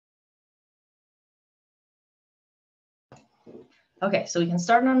Okay, so we can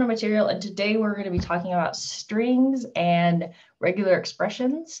start on our material, and today we're going to be talking about strings and regular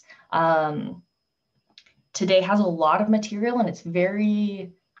expressions. Today has a lot of material and it's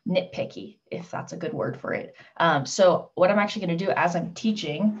very nitpicky, if that's a good word for it. So what I'm actually going to do as I'm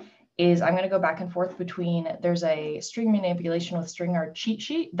teaching is I'm going to go back and forth between, there's a string manipulation with stringr cheat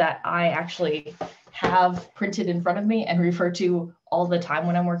sheet that I actually have printed in front of me and refer to all the time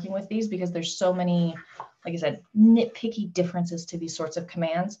when I'm working with these, because there's so many, like I said, nitpicky differences to these sorts of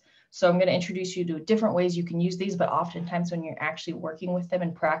commands. So I'm going to introduce you to different ways you can use these, but oftentimes when you're actually working with them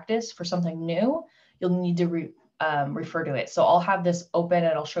in practice for something new, you'll need to refer to it. So I'll have this open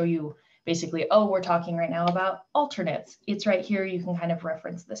and I'll show you basically, oh, we're talking right now about alternates. It's right here. You can kind of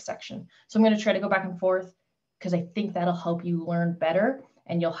reference this section. So I'm going to try to go back and forth because I think that'll help you learn better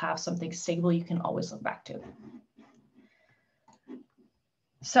and you'll have something stable you can always look back to.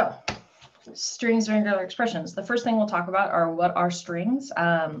 So strings or regular expressions. The first thing we'll talk about are what are strings.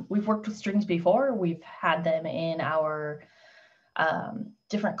 We've worked with strings before. We've had them in our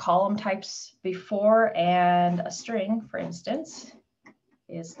different column types before, and a string, for instance,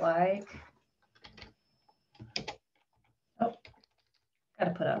 is like, oh, got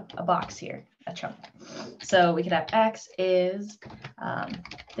to put a box here, a chunk. So we could have X is,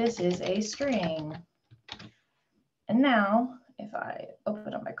 this is a string. And now if I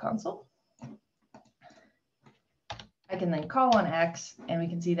open up my console, I can then call on X and we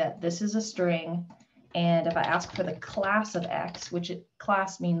can see that this is a string. And if I ask for the class of X, which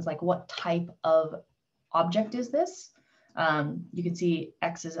class means like what type of object is this? You can see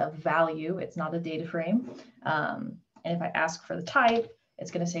X is a value, it's not a data frame. And if I ask for the type,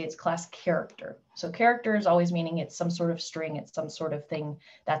 it's going to say it's class character. So character is always meaning it's some sort of string, it's some sort of thing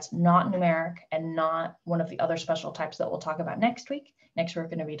that's not numeric and not one of the other special types that we'll talk about next week. Next, we're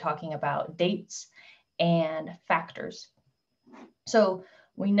going to be talking about dates and factors. So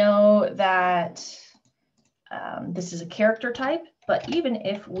we know that this is a character type, but even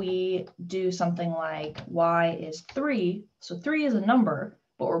if we do something like y is 3, so 3 is a number,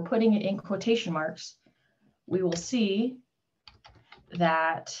 but we're putting it in quotation marks, we will see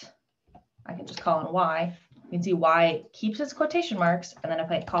that I can just call on y. You can see y keeps its quotation marks, and then if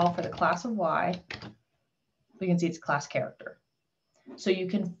I call for the class of y, we can see it's class character. So you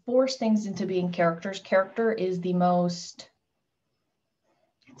can force things into being characters. Character is the most,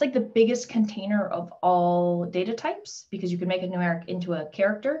 it's like the biggest container of all data types because you can make a numeric into a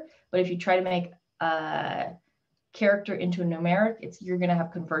character, but if you try to make a character into a numeric, you're going to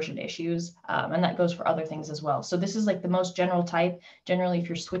have conversion issues, and that goes for other things as well. So this is like the most general type. Generally, if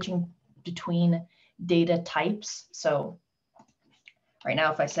you're switching between data types, so right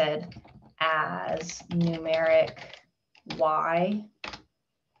now if I said as numeric y,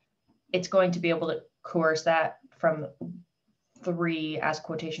 it's going to be able to coerce that from 3 as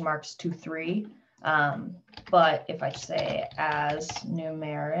quotation marks to 3. But if I say as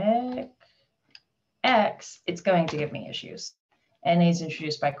numeric X, it's going to give me issues. And it's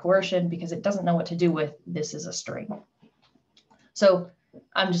introduced by coercion because it doesn't know what to do with this is a string. So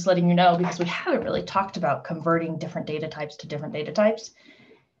I'm just letting you know because we haven't really talked about converting different data types to different data types.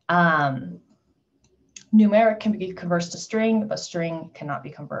 Numeric can be converted to string, but string cannot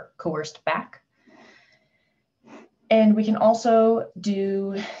be coerced back. And we can also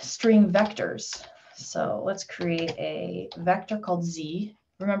do string vectors. So let's create a vector called Z.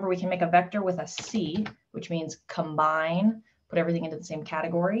 Remember, we can make a vector with a C, which means combine, put everything into the same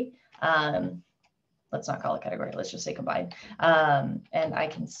category. Let's not call it category, let's just say combine. And I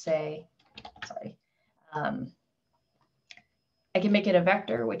can say, sorry, I can make it a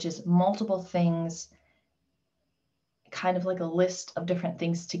vector, which is multiple things, kind of like a list of different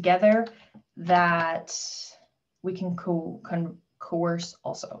things together that we can coerce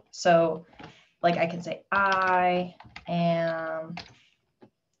also. So like I can say, I am,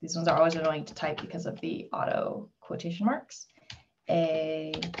 these ones are always annoying to type because of the auto quotation marks,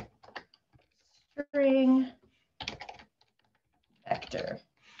 a string vector.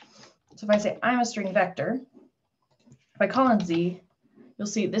 So if I say I'm a string vector, if I call on Z, you'll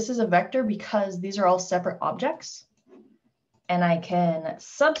see this is a vector because these are all separate objects. And I can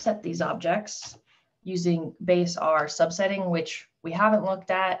subset these objects using base R subsetting, which we haven't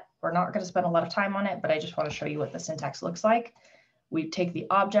looked at. We're not going to spend a lot of time on it, but I just want to show you what the syntax looks like. We take the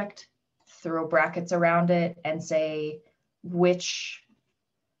object, throw brackets around it, and say which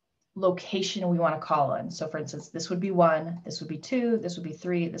location we want to call in. So for instance, this would be 1, this would be 2, this would be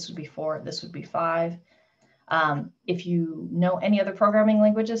 3, this would be 4, this would be 5. If you know any other programming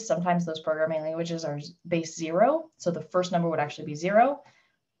languages, sometimes those programming languages are base 0. So the first number would actually be 0.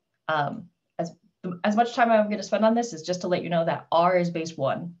 As as much time I'm going to spend on this is just to let you know that R is base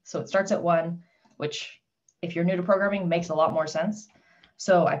 1. So it starts at 1, which if you're new to programming makes a lot more sense.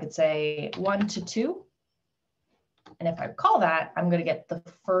 So I could say 1 to 2. And if I call that, I'm going to get the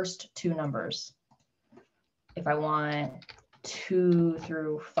first 2 numbers. If I want 2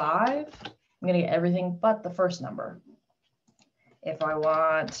 through 5, I'm going to get everything but the first number. If I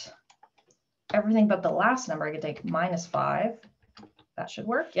want everything but the last number, I can take -5. That should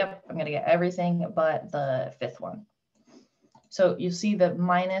work. Yep, I'm going to get everything but the 5th one. So you see the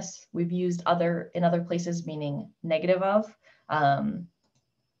minus we've used in other places, meaning negative of.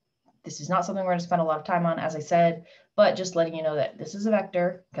 This is not something we're going to spend a lot of time on, as I said, but just letting you know that this is a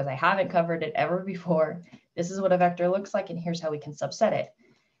vector because I haven't covered it ever before. This is what a vector looks like, and here's how we can subset it.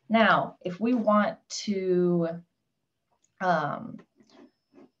 Now, if we want to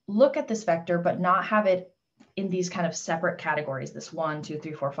look at this vector, but not have it in these kind of separate categories, this 1, 2,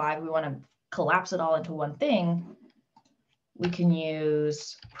 3, 4, 5, we want to collapse it all into one thing, we can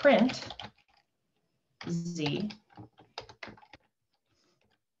use print z.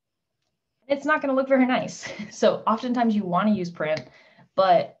 It's not going to look very nice. So oftentimes you want to use print,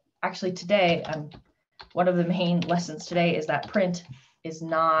 but actually today, one of the main lessons today is that print is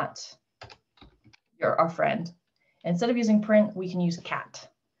not our friend. Instead of using print, we can use cat.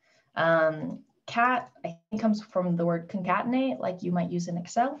 Cat, I think, comes from the word concatenate, like you might use in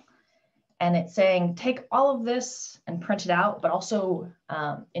Excel. And it's saying, take all of this and print it out, but also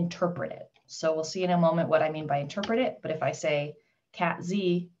interpret it. So we'll see in a moment what I mean by interpret it. But if I say cat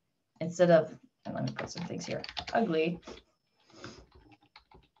z, instead of, and let me put some things here, ugly,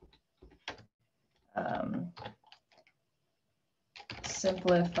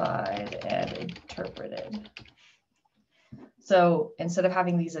 simplified and interpreted. So instead of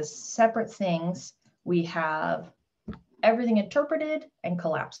having these as separate things, we have everything interpreted and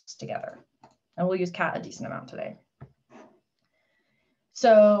collapsed together. And we'll use cat a decent amount today.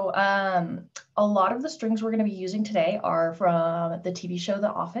 So a lot of the strings we're going to be using today are from the TV show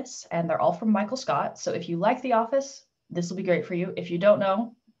The Office, and they're all from Michael Scott. So if you like The Office, this will be great for you. If you don't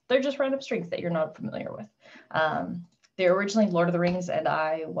know, they're just random strings that you're not familiar with. They're originally Lord of the Rings, and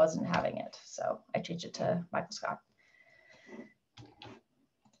I wasn't having it, so I changed it to Michael Scott.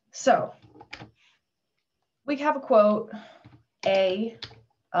 So we have a quote, A,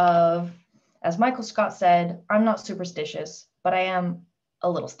 of, as Michael Scott said, I'm not superstitious, but I am a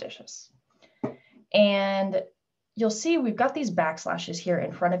little stitious. And you'll see we've got these backslashes here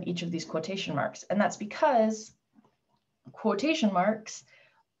in front of each of these quotation marks. And that's because quotation marks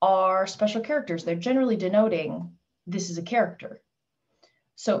are special characters. They're generally denoting this is a character.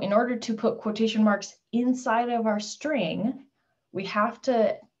 So in order to put quotation marks inside of our string, we have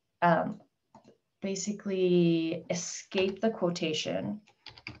to basically escape the quotation,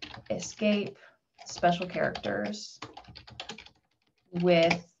 escape special characters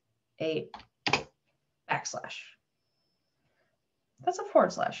with a backslash. That's a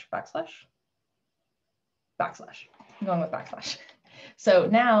forward slash, backslash, backslash. I'm going with backslash. So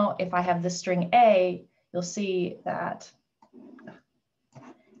now if I have this string A, you'll see that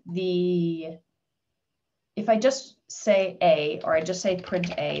if I just say A, or I just say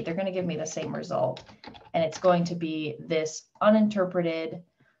print A, they're going to give me the same result. And it's going to be this uninterpreted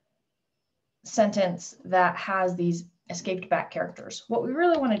sentence that has these escaped back characters. What we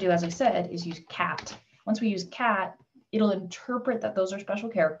really want to do, as I said, is use cat. Once we use cat, it'll interpret that those are special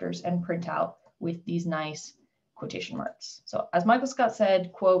characters and print out with these nice quotation marks. So as Michael Scott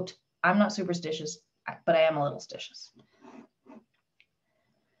said, quote, I'm not superstitious, but I am a little stitious.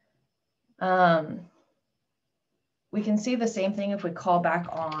 We can see the same thing if we call back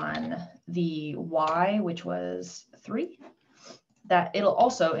on the Y, which was 3, that it'll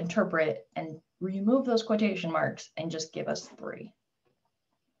also interpret and remove those quotation marks and just give us 3.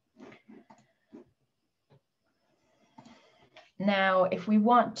 Now, if we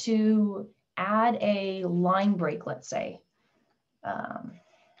want to add a line break, let's say,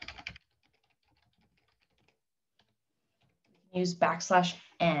 use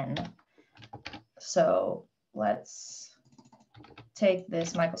 \n. So let's take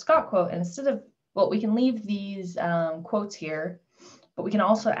this Michael Scott quote, and instead of, well, we can leave these quotes here, but we can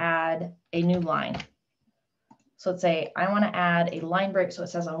also add a new line. So let's say I want to add a line break. So it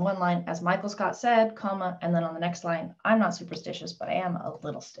says on one line, as Michael Scott said, comma, and then on the next line, I'm not superstitious, but I am a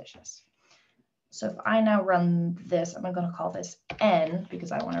little stitious. So if I now run this, I'm going to call this N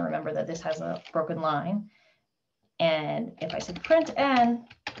because I want to remember that this has a broken line. And if I say print N,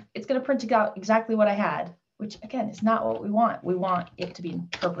 it's going to print out exactly what I had, which again is not what we want. We want it to be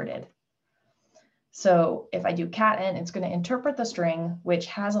interpreted. So if I do cat int, it's going to interpret the string, which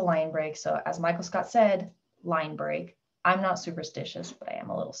has a line break. So as Michael Scott said, line break. I'm not superstitious, but I am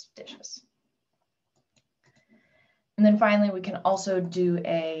a little suspicious. And then finally, we can also do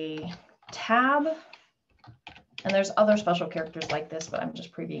a tab. And there's other special characters like this, but I'm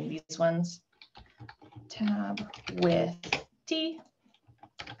just previewing these ones. Tab with T.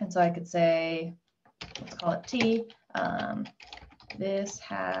 And so I could say, let's call it T. This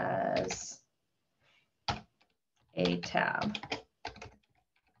has a tab.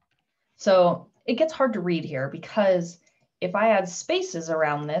 So it gets hard to read here because if I add spaces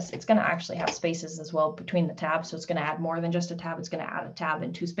around this, it's going to actually have spaces as well between the tabs. So it's going to add more than just a tab. It's going to add a tab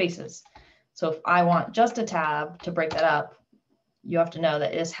and 2 spaces. So if I want just a tab to break that up, you have to know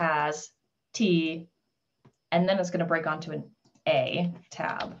that this has T, and then it's going to break onto an A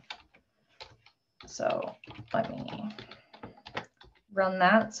tab. So let me run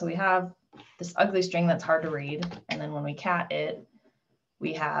that. So we have this ugly string that's hard to read. And then when we cat it,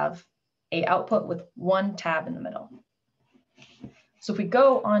 we have a output with 1 tab in the middle. So if we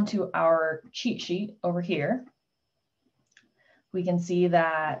go onto our cheat sheet over here, we can see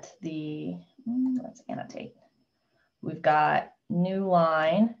that let's annotate. We've got new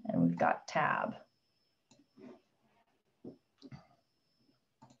line and we've got tab.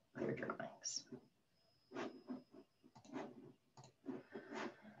 Clear drawings.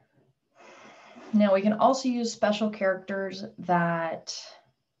 Now we can also use special characters that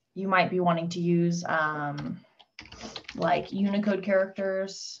you might be wanting to use, like Unicode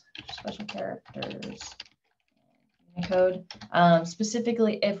characters, special characters, Unicode.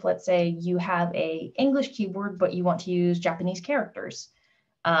 Specifically if, let's say, you have a English keyboard, but you want to use Japanese characters.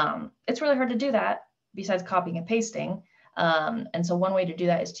 It's really hard to do that besides copying and pasting. And so one way to do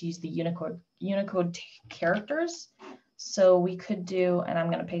that is to use the Unicode characters. So we could do, and I'm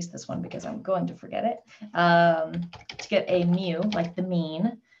going to paste this one because I'm going to forget it. To get a mu, like the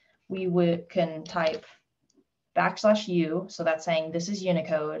mean, we can type \u. So that's saying this is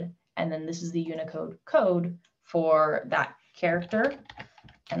Unicode, and then this is the Unicode code for that character.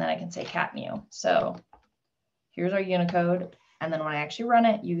 And then I can say cat mu. So here's our Unicode. And then when I actually run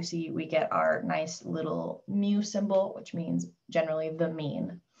it, you see we get our nice little mu symbol, which means generally the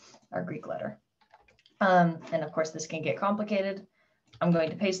mean, our Greek letter. And of course, this can get complicated. I'm going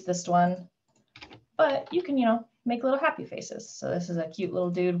to paste this one, but you can, make little happy faces. So this is a cute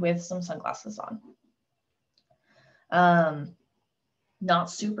little dude with some sunglasses on. Not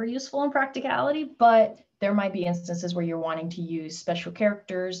super useful in practicality, but there might be instances where you're wanting to use special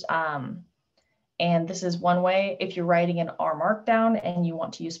characters. And this is one way. If you're writing in R Markdown and you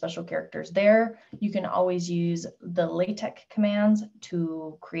want to use special characters there, you can always use the LaTeX commands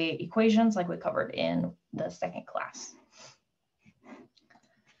to create equations like we covered in the second class.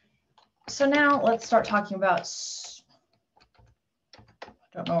 So now let's start talking about, I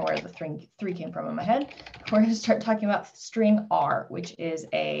don't know where the three came from in my head. We're going to start talking about stringr, which is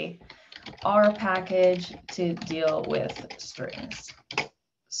a R package to deal with strings.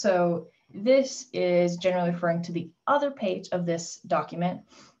 So this is generally referring to the other page of this document.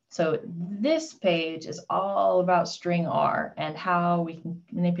 So this page is all about stringr and how we can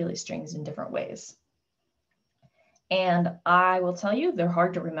manipulate strings in different ways. And I will tell you, they're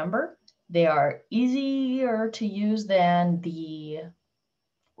hard to remember. They are easier to use than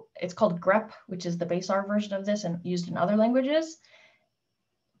it's called grep, which is the base R version of this and used in other languages,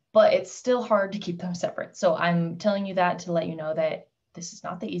 but it's still hard to keep them separate. So I'm telling you that to let you know that this is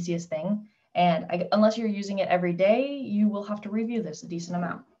not the easiest thing. And unless you're using it every day, you will have to review this a decent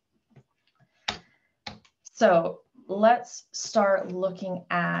amount. So let's start looking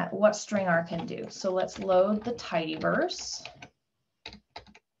at what stringr can do. So let's load the tidyverse.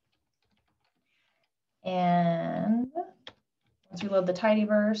 And once we load the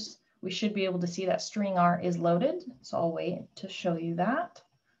tidyverse, we should be able to see that stringr is loaded. So I'll wait to show you that.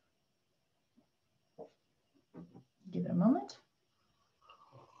 Give it a moment.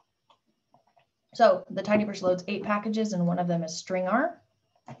 So the tidyverse loads 8 packages and one of them is stringr.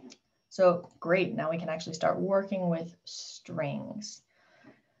 So great, now we can actually start working with strings.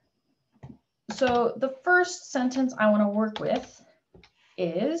 So the first sentence I want to work with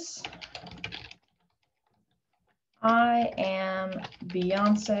is, I am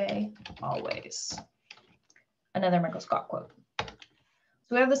Beyonce always. Another Michael Scott quote.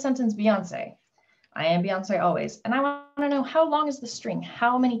 So we have the sentence Beyonce. I am Beyonce always. And I want to know, how long is the string?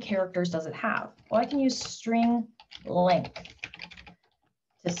 How many characters does it have? Well, I can use string length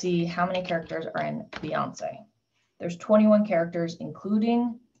to see how many characters are in Beyonce. There's 21 characters,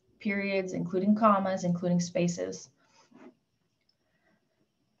 including periods, including commas, including spaces.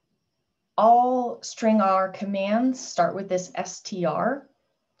 all stringr commands start with this str.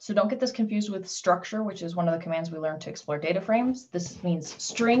 So don't get this confused with structure, which is one of the commands we learned to explore data frames. This means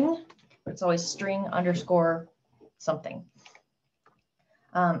string, but it's always string underscore something.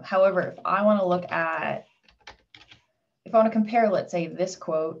 However, if I want to look at, if I want to compare, let's say, this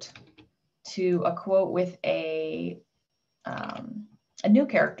quote to a quote with a new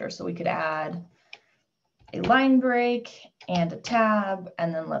character, so we could add a line break and a tab,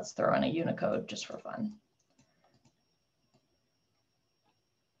 and then let's throw in a Unicode just for fun.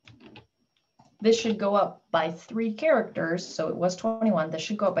 This should go up by 3 characters, so it was 21. This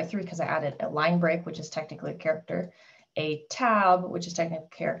should go up by 3 because I added a line break, which is technically a character, a tab, which is technically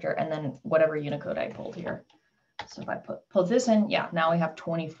a character, and then whatever Unicode I pulled here. So if I pull this in, yeah, now we have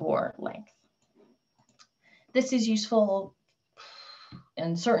 24 length. This is useful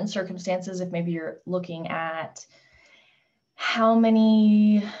in certain circumstances if maybe you're looking at how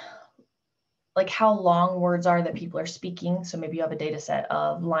many, like how long words are that people are speaking. So maybe you have a data set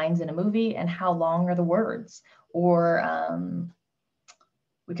of lines in a movie and how long are the words, or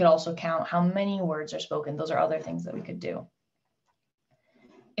we could also count how many words are spoken. Those are other things that we could do.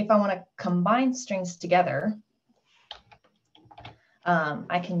 If I want to combine strings together,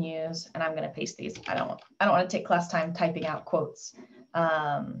 I can use, and I'm going to paste these. I don't want to take class time typing out quotes,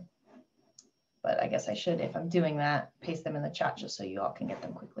 but I guess I should, if I'm doing that, paste them in the chat just so you all can get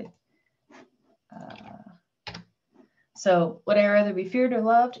them quickly. So would I rather be feared or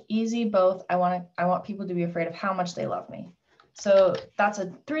loved? Easy, both. I want people to be afraid of how much they love me. So that's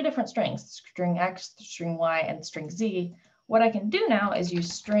 3 different strings: string X, string Y, and string Z. What I can do now is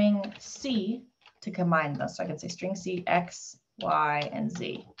use string C to combine this. So I can say string C, X, Y, and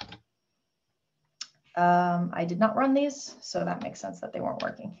Z. I did not run these, so that makes sense that they weren't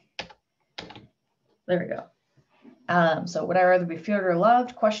working. There we go. So would I rather be feared or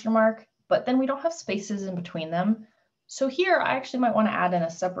loved? Question mark. But then we don't have spaces in between them. So here I actually might want to add in a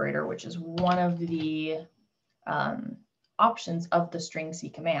separator, which is one of the options of the string C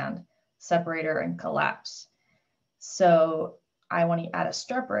command, separator and collapse. So I want to add a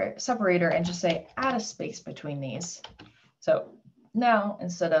separator and just say add a space between these. So now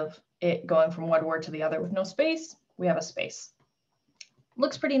instead of it going from one word to the other with no space, we have a space.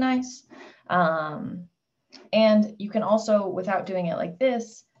 Looks pretty nice. And you can also, without doing it like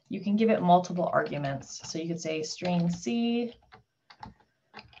this, you can give it multiple arguments. So you could say string C,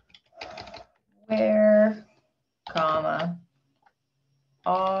 where, comma,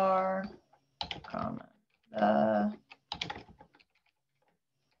 are, comma, the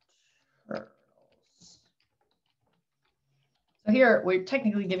turtles. So here we're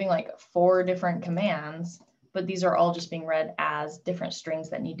technically giving like 4 different commands, but these are all just being read as different strings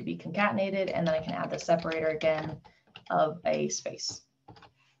that need to be concatenated. And then I can add the separator again of a space.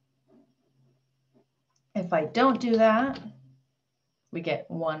 If I don't do that, we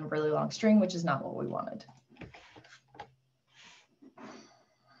get one really long string, which is not what we wanted.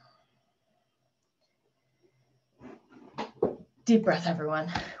 Deep breath,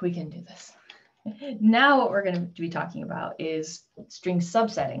 everyone. We can do this. Now what we're going to be talking about is string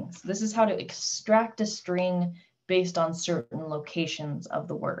subsetting. So this is how to extract a string based on certain locations of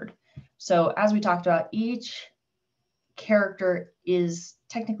the word. So as we talked about, each character is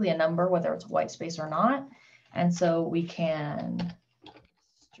technically a number, whether it's a white space or not. And so we can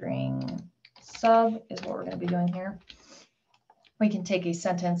string sub is what we're going to be doing here. We can take a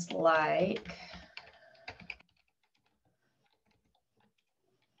sentence like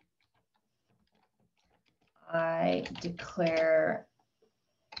I declare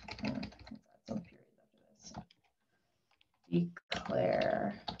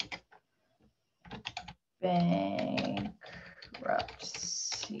declare bankruptcy.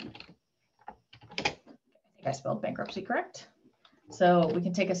 I think I spelled bankruptcy correct. So we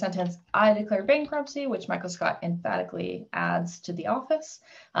can take a sentence, I declare bankruptcy, which Michael Scott emphatically adds to The Office.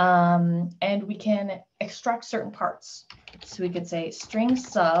 And we can extract certain parts. So we could say string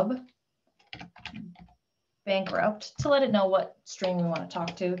sub bankrupt to let it know what string we want to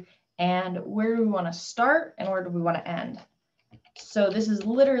talk to and where do we want to start and where do we want to end. So this is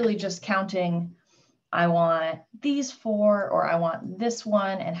literally just counting, I want these 4 or I want this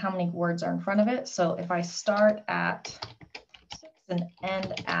one and how many words are in front of it. So if I start at 6 and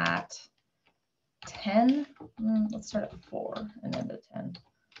end at 10, let's start at 4 and end at 10.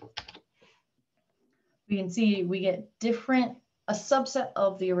 We can see we get a subset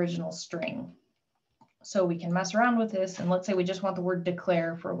of the original string. So we can mess around with this. And let's say we just want the word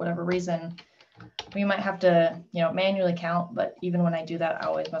declare for whatever reason. We might have to, manually count, but even when I do that, I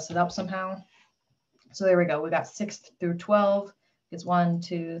always mess it up somehow. So there we go. We got 6 through 12, It's 1,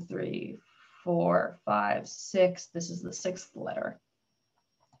 2, 3, 4, 5, 6. This is the 6th letter.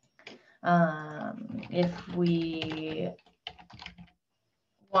 If we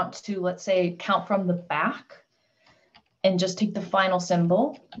want to, let's say, count from the back and just take the final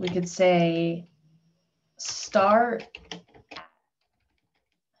symbol, we could say start at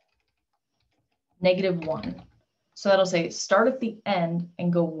 -1. So that'll say start at the end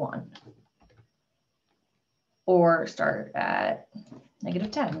and go 1. Or start at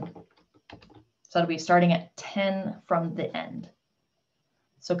 -10. So that'll be starting at 10 from the end.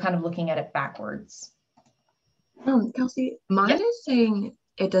 So kind of looking at it backwards. Kelsey, mine is saying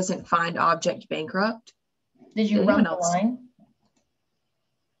it doesn't find object bankrupt. Did you run the line?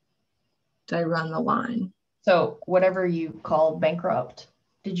 Did I run the line? So whatever you called bankrupt,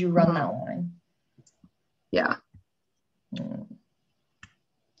 did you run that line? Yeah.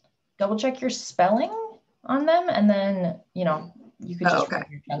 Double check your spelling on them, and then, you know, you could just run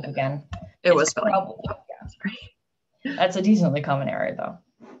your chunk again. It was spelling. Yeah. That's a decently common error, though.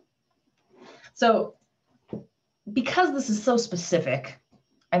 So because this is so specific,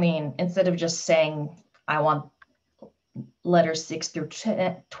 I mean, instead of just saying I want letters 6 through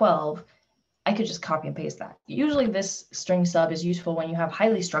 12, I could just copy and paste that. Usually this string sub is useful when you have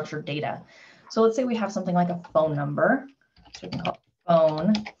highly structured data. So let's say we have something like a phone number. So we can call it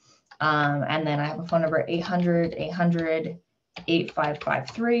phone. And then I have a phone number 800 800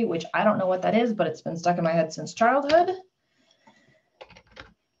 8553, which I don't know what that is, but it's been stuck in my head since childhood.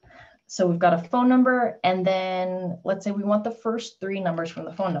 So we've got a phone number, and then let's say we want the first 3 numbers from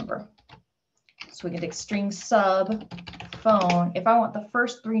the phone number. So we can take string sub phone. If I want the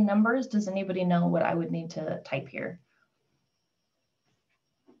first 3 numbers, does anybody know what I would need to type here?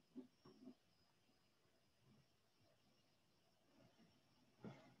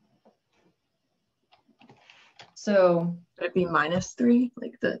 So would it be -3,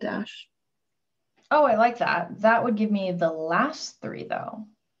 like the dash? Oh, I like that. That would give me the last 3 though.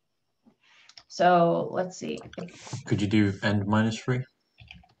 So let's see. Could you do end -3?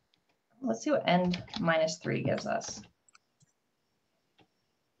 Let's see what end -3 gives us.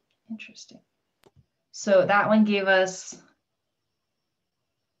 Interesting. So that one gave us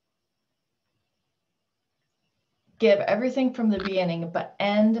give everything from the beginning, but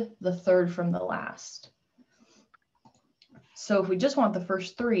end the 3rd from the last. So if we just want the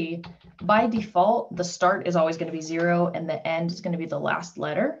first 3, by default, the start is always going to be 0 and the end is going to be the last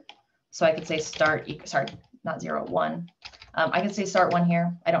letter. So I could say start, sorry, not 0, 1. I could say start 1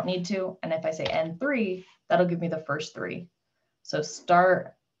 here. I don't need to. And if I say end 3, that'll give me the first 3. So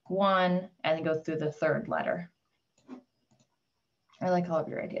start 1 and then go through the 3rd letter. I like all of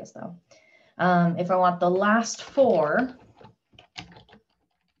your ideas though. If I want the last 4,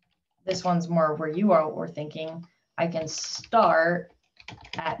 this one's more where you are were thinking, I can start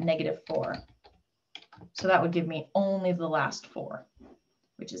at -4. So that would give me only the last 4,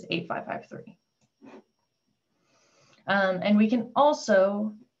 which is 8553. And we can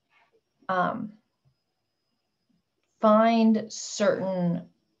also find certain,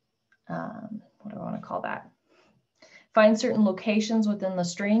 what do I want to call that? Find certain locations within the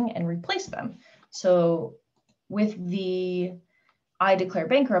string and replace them. So with the I declare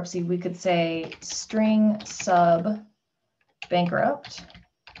bankruptcy, we could say string sub bankrupt,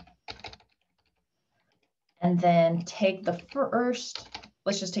 and then take the first,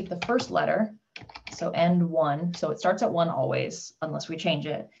 let's just take the first letter. So end 1. So it starts at 1 always, unless we change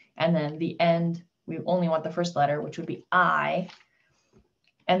it. And then the end, we only want the first letter, which would be I.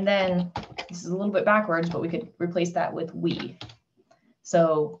 And then this is a little bit backwards, but we could replace that with we.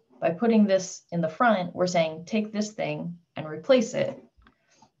 So by putting this in the front, we're saying take this thing and replace it,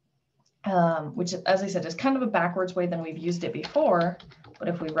 which, as I said, is kind of a backwards way than we've used it before. But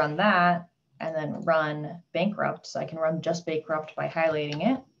if we run that and then run bankrupt, so I can run just bankrupt by highlighting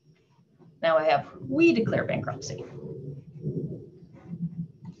it. Now I have we declare bankruptcy.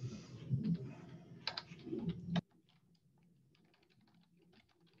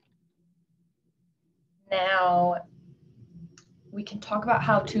 Now we can talk about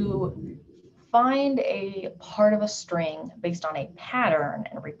how to find a part of a string based on a pattern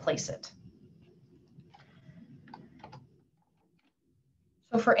and replace it.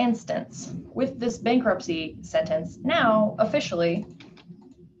 So for instance, with this bankruptcy sentence, now officially,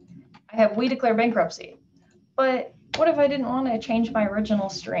 I have we declare bankruptcy. But what if I didn't want to change my original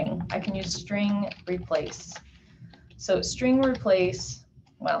string? I can use string replace. So string replace,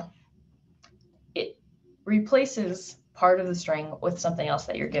 well, it replaces part of the string with something else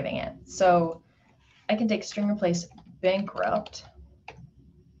that you're giving it. So I can take string replace bankrupt,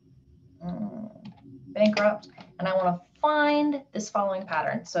 and I want to find this following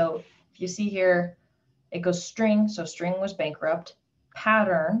pattern. So if you see here, it goes string. So string was bankrupt.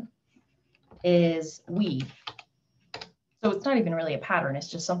 Pattern is we. So it's not even really a pattern. It's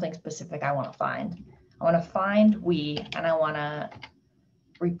just something specific I want to find. I want to find we, and I want to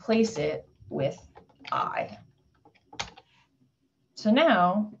replace it with I. So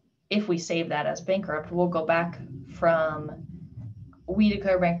now, if we save that as bankrupt, we'll go back from we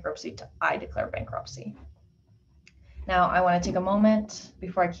declare bankruptcy to I declare bankruptcy. Now, I want to take a moment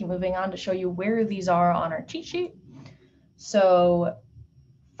before I keep moving on to show you where these are on our cheat sheet. So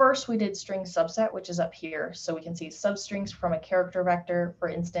first we did string subset, which is up here. So we can see substrings from a character vector, for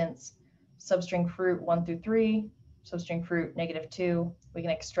instance, substring fruit 1 through 3, substring fruit -2. We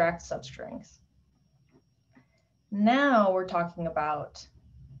can extract substrings. Now we're talking about,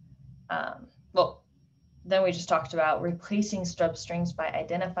 then we just talked about replacing substrings by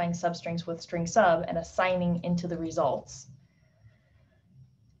identifying substrings with string sub and assigning into the results.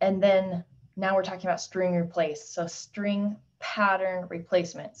 And then now we're talking about string replace. So string pattern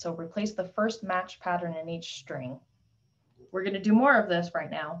replacement. So replace the first match pattern in each string. We're going to do more of this right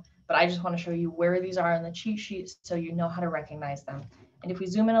now, but I just want to show you where these are in the cheat sheet so you know how to recognize them. And if we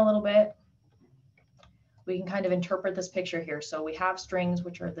zoom in a little bit, we can kind of interpret this picture here. So we have strings,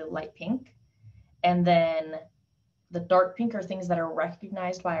 which are the light pink, and then the dark pink are things that are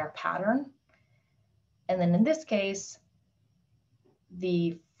recognized by our pattern. And then in this case,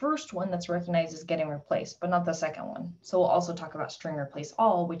 the first one that's recognized is getting replaced, but not the second one. So we'll also talk about string replace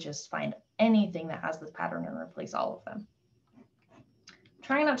all, which is find anything that has this pattern and replace all of them.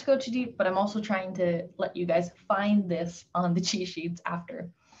 Trying not to go too deep, but I'm also trying to let you guys find this on the cheat sheets after,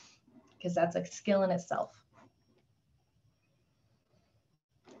 because that's a skill in itself.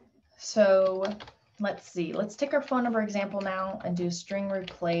 So let's see, let's take our phone number example now and do string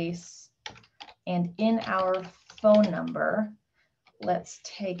replace. And in our phone number, let's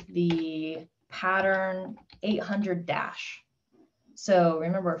take the pattern 800 dash. So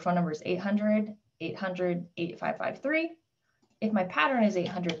remember, our phone number is 800, 800, 8553. If my pattern is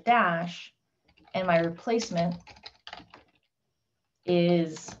 800 dash and my replacement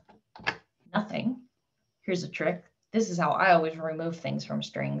is nothing, here's a trick. This is how I always remove things from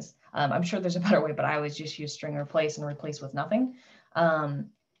strings. I'm sure there's a better way, but I always just use string replace and replace with nothing.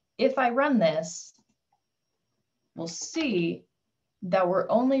 If I run this, we'll see that we're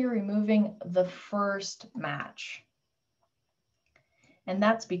only removing the first match. And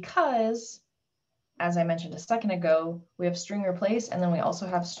that's because, as I mentioned a second ago, we have string replace, and then we also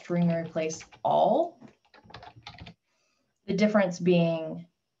have string replace all. The difference being,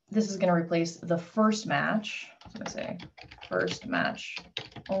 this is going to replace the first match. So I say first match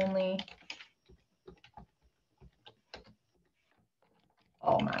only,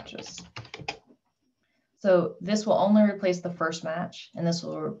 all matches. So this will only replace the first match, and this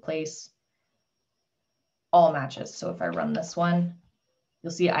will replace all matches. So if I run this one,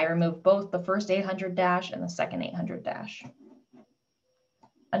 you'll see I remove both the first 800 dash and the second 800 dash.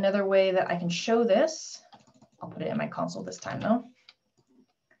 Another way that I can show this, I'll put it in my console this time though,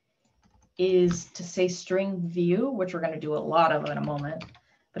 is to say string view, which we're going to do a lot of in a moment.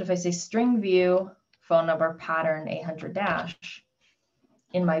 But if I say string view, phone number, pattern 800 dash,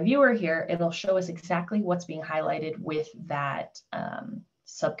 in my viewer here, it'll show us exactly what's being highlighted with that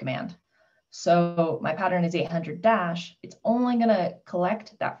subcommand. So my pattern is 800 dash. It's only going to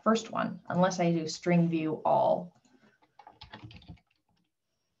collect that first one unless I do string view all.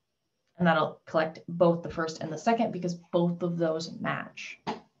 And that'll collect both the first and the second because both of those match.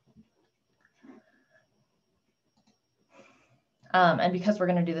 And because we're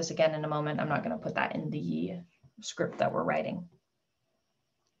going to do this again in a moment, I'm not going to put that in the script that we're writing.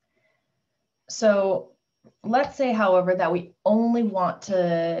 So let's say, however, that we only want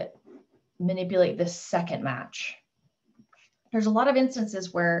to manipulate this second match. There's a lot of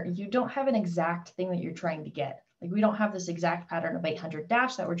instances where you don't have an exact thing that you're trying to get. Like we don't have this exact pattern of 800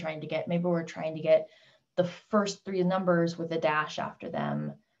 dash that we're trying to get. Maybe we're trying to get the first three numbers with a dash after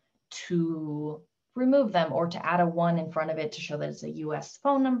them to remove them or to add a 1 in front of it to show that it's a US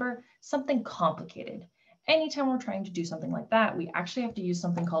phone number, something complicated. Anytime we're trying to do something like that, we actually have to use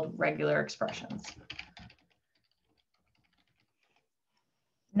something called regular expressions.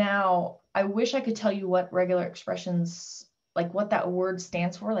 Now, I wish I could tell you what regular expressions, like what that word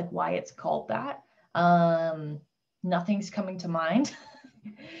stands for, like why it's called that. Nothing's coming to mind.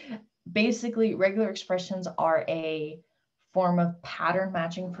 Basically, regular expressions are a form of pattern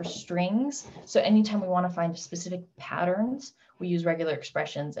matching for strings. So anytime we want to find specific patterns, we use regular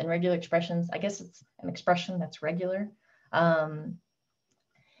expressions. And regular expressions, I guess it's an expression that's regular.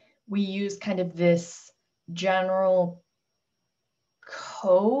 We use kind of this general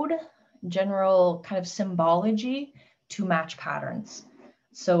code, general kind of symbology to match patterns.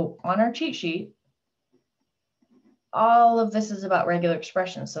 So on our cheat sheet, all of this is about regular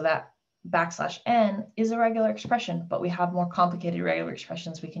expressions. So that \n is a regular expression, but we have more complicated regular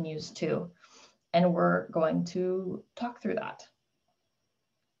expressions we can use too. And we're going to talk through that.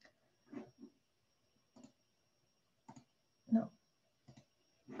 No,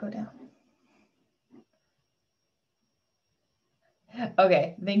 go down.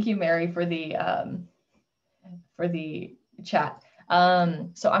 Okay, thank you, Mary, for the chat.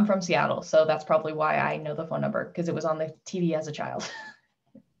 So I'm from Seattle, so that's probably why I know the phone number, because it was on the TV as a child.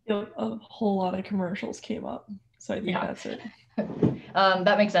 Yep, a whole lot of commercials came up, so I think that's it.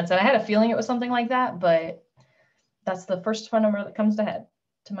 That makes sense, and I had a feeling it was something like that, but that's the first phone number that comes to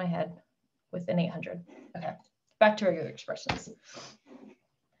my head with an 800. Okay, back to regular expressions.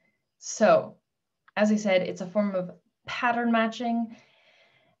 So, as I said, it's a form of pattern matching,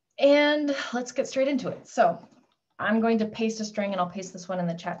 and let's get straight into it. So I'm going to paste a string, and I'll paste this one in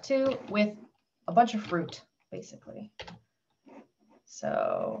the chat too, with a bunch of fruit, basically.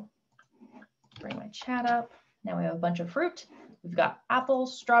 So bring my chat up. Now we have a bunch of fruit. We've got apple,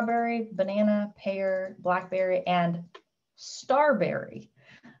 strawberry, banana, pear, blackberry, and starberry.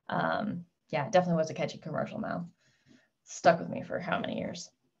 Yeah, it definitely was a catchy commercial now. Stuck with me for how many years?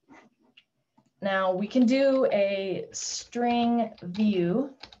 Now we can do a string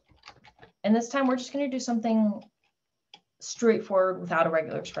view, and this time we're just going to do something straightforward without a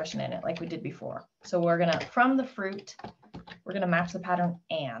regular expression in it like we did before. So we're going to, from the fruit, we're going to match the pattern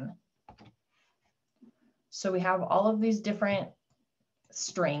and. So we have all of these different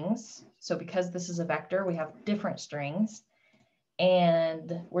strings. So because this is a vector, we have different strings,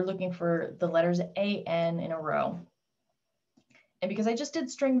 and we're looking for the letters AN in a row. And because I just did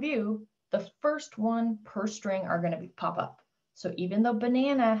string view, the first one per string are going to pop up. So even though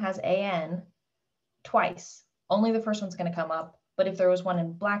banana has AN twice, only the first one's going to come up. But if there was one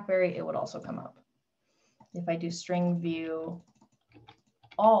in blackberry, it would also come up. If I do string view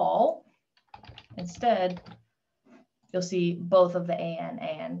all, instead, you'll see both of the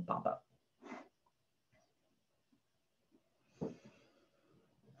AN pop up.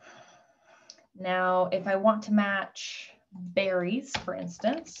 Now, if I want to match berries, for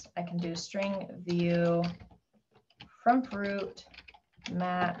instance, I can do string view from fruit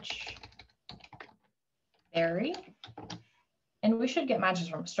match berry. And we should get matches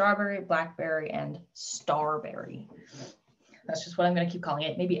from strawberry, blackberry, and starberry. That's just what I'm going to keep calling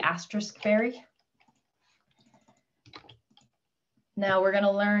it. Maybe asterisk berry. Now we're going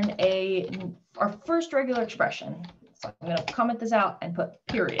to learn our first regular expression. So I'm going to comment this out and put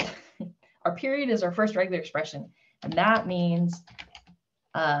period. Our period is our first regular expression, and that means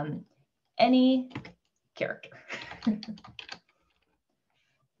any character.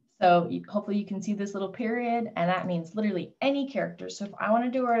 So hopefully you can see this little period, and that means literally any character. So if I want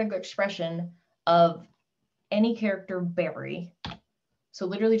to do a regular expression of any character berry, so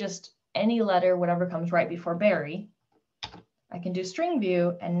literally just any letter, whatever comes right before berry, I can do string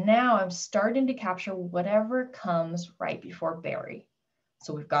view, and now I'm starting to capture whatever comes right before berry.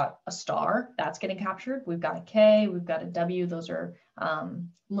 So we've got a star, that's getting captured. We've got a K, we've got a W, those are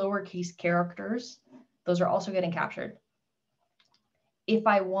lowercase characters. Those are also getting captured. If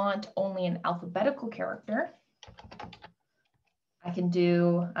I want only an alphabetical character, I can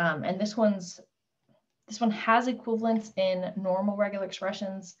do, and this one has equivalents in normal regular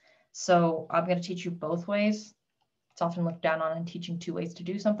expressions. So I'm going to teach you both ways. It's often looked down on in teaching two ways to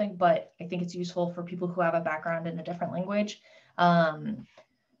do something, but I think it's useful for people who have a background in a different language. And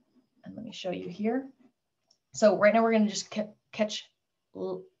let me show you here. So right now we're going to just catch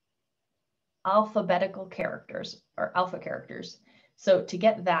alphabetical characters or alpha characters. So to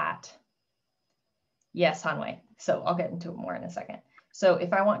get that, yes, Hanwei. So I'll get into it more in a second. So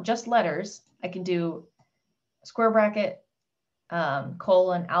if I want just letters, I can do square bracket,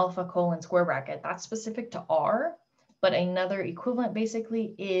 colon, alpha, colon, square bracket. That's specific to R, but another equivalent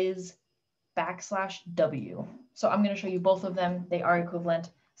basically is \W. So I'm going to show you both of them. They are equivalent.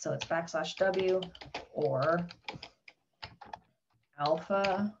 So it's \W or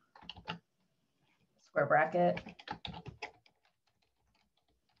alpha, square bracket.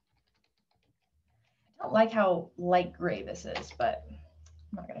 I don't like how light gray this is, but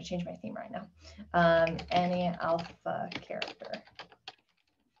I'm not going to change my theme right now. Any alpha character.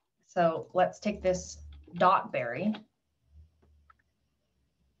 So let's take this dot berry.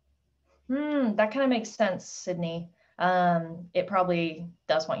 That kind of makes sense, Sydney. It probably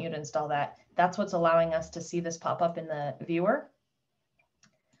does want you to install that. That's what's allowing us to see this pop up in the viewer.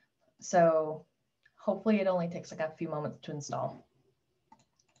 So hopefully it only takes like a few moments to install.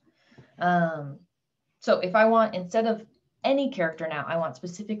 So if I want, instead of any character now, I want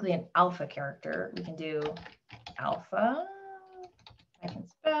specifically an alpha character, we can do alpha, I can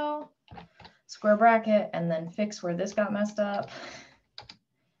spell, square bracket, and then fix where this got messed up.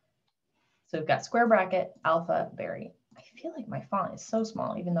 So we've got square bracket, alpha, Barry. I feel like my font is so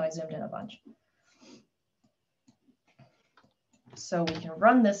small, even though I zoomed in a bunch. So we can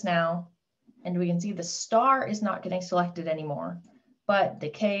run this now, and we can see the star is not getting selected anymore, but the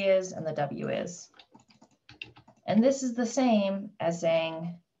K is and the W is. And this is the same as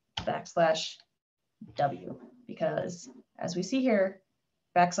saying \W, because as we see here,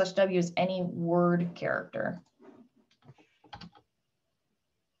 \W is any word character.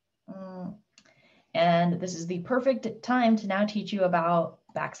 And this is the perfect time to now teach you about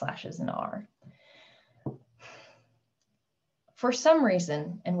backslashes in R. For some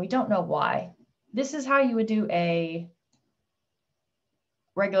reason, and we don't know why, this is how you would do a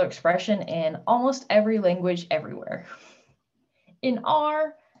regular expression in almost every language everywhere. In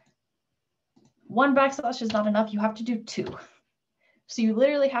R, 1 backslash is not enough, you have to do 2. So you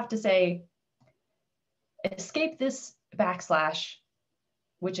literally have to say, escape this backslash,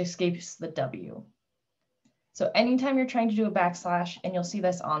 which escapes the W. So anytime you're trying to do a backslash, and you'll see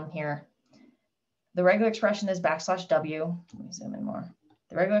this on here, the regular expression is \W. Let me zoom in more.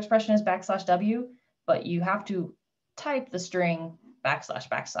 The regular expression is \W, but you have to type the string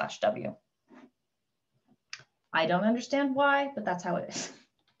 \W. I don't understand why, but that's how it is.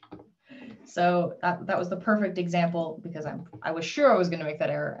 So that was the perfect example, because I was sure I was going to make that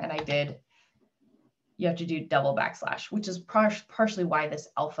error, and I did. You have to do double backslash, which is partially why this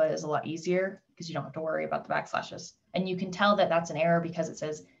alpha is a lot easier, because you don't have to worry about the backslashes. And you can tell that that's an error because it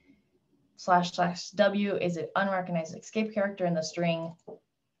says //W is an unrecognized escape character in the string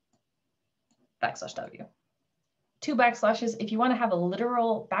 \W. 2 backslashes. If you want to have a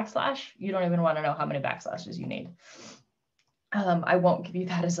literal backslash, you don't even want to know how many backslashes you need. I won't give you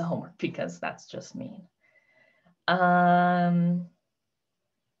that as a homework because that's just mean.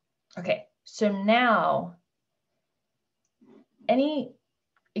 Okay, so now any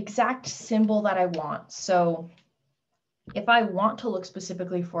exact symbol that I want. So if I want to look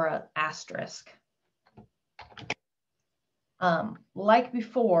specifically for an asterisk, like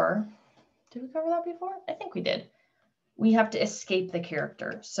before, did we cover that before? I think we did. We have to escape the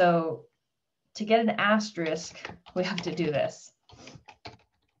character. So to get an asterisk, we have to do this.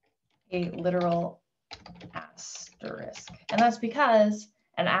 A literal asterisk. And that's because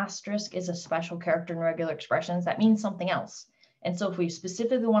an asterisk is a special character in regular expressions. That means something else. And so if we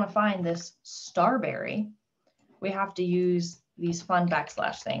specifically want to find this starberry, we have to use these fun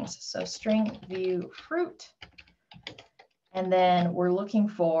backslash things. So string view fruit, and then we're looking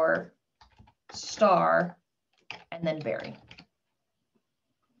for star and then berry.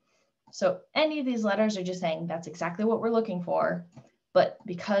 So any of these letters are just saying that's exactly what we're looking for, but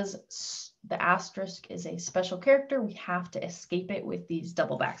because the asterisk is a special character, we have to escape it with these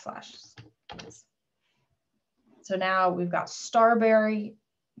double backslashes. So now we've got starberry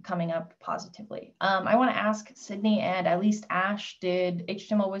coming up positively. I want to ask Sydney and at least Ash, did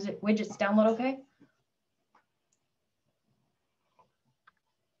HTML widgets download okay?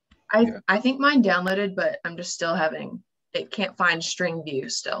 I think mine downloaded, but I'm just still having, it can't find string view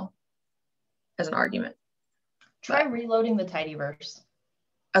still as an argument. Try reloading the tidyverse.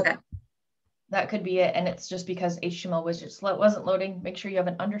 Okay. That could be it. And it's just because HTML widgets wasn't loading. Make sure you have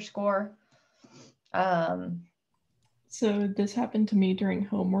an underscore. So this happened to me during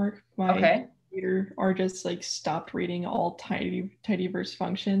homework. My computer just like stopped reading all tidyverse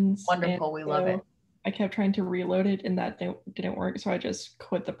functions. Wonderful, we love it. I kept trying to reload it and that didn't work. So I just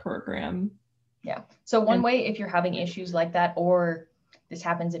quit the program. Yeah. So one way, if you're having issues like that, or this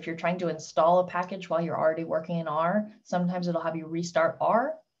happens if you're trying to install a package while you're already working in R, sometimes it'll have you restart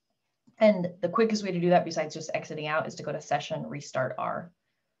R. And the quickest way to do that, besides just exiting out, is to go to session, restart R.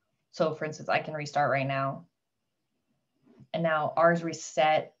 So for instance, I can restart right now. And now R is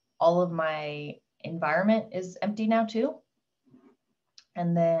reset. All of my environment is empty now too.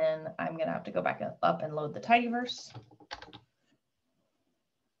 And then I'm gonna have to go back up and load the tidyverse.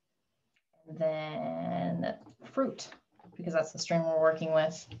 And then fruit, because that's the string we're working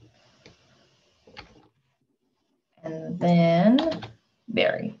with. And then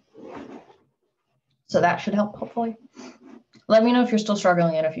berry. So that should help, hopefully. Let me know if you're still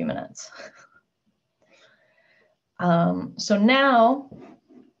struggling in a few minutes. So now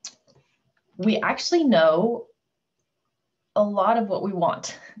we actually know a lot of what we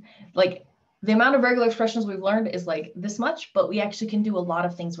want. Like the amount of regular expressions we've learned is like this much, but we actually can do a lot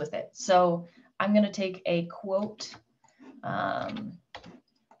of things with it. So I'm going to take a quote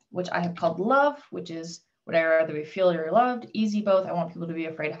which I have called love, which is would I rather be feel or loved? Easy both. I want people to be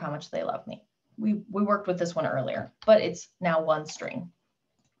afraid of how much they love me. We worked with this one earlier, but it's now one string.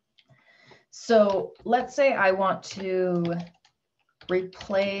 So let's say I want to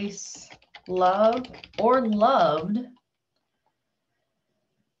replace love or loved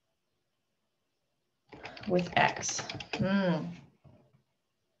with X.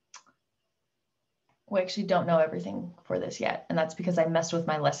 We actually don't know everything for this yet, and that's because I messed with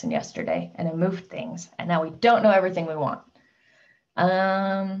my lesson yesterday and I moved things, and now we don't know everything we want.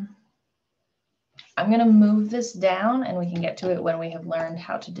 I'm going to move this down, and we can get to it when we have learned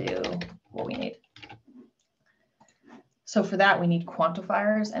how to do what we need. So for that, we need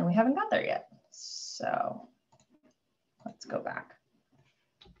quantifiers, and we haven't got there yet. So let's go back.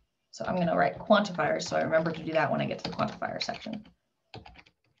 So I'm going to write quantifiers, so I remember to do that when I get to the quantifier section.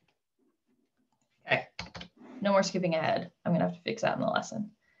 Okay, no more skipping ahead. I'm going to have to fix that in the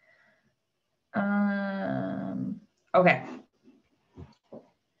lesson. Okay.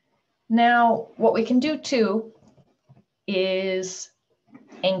 Now, what we can do too is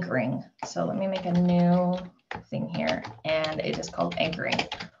anchoring. So let me make a new thing here, and it is called anchoring.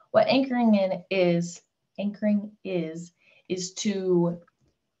 What anchoring is to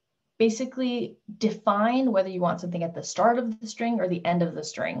basically define whether you want something at the start of the string or the end of the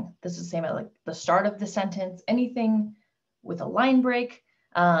string. This is the same as like the start of the sentence, anything with a line break.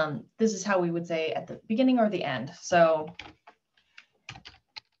 This is how we would say at the beginning or the end. So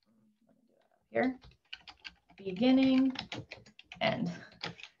here, beginning, end.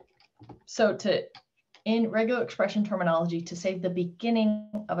 So in regular expression terminology, to say the beginning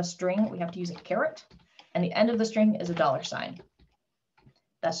of a string, we have to use a caret, and the end of the string is a $sign.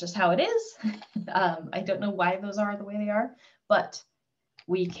 That's just how it is. I don't know why those are the way they are, but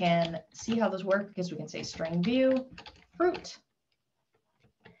we can see how those work because we can say string view, fruit.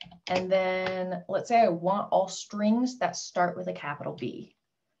 And then let's say I want all strings that start with a capital B.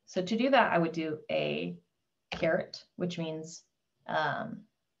 So to do that, I would do a caret, which means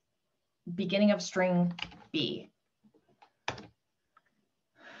beginning of string B.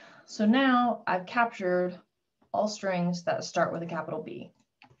 So now I've captured all strings that start with a capital B.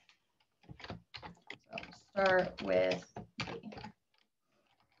 So start with B.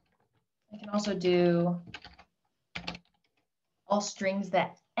 I can also do all strings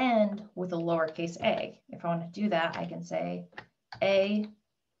that end with a lowercase a. If I want to do that, I can say a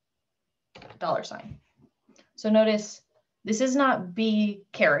 $sign. So notice this is not B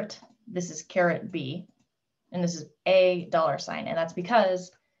caret, this is caret B, and this is a $sign. And that's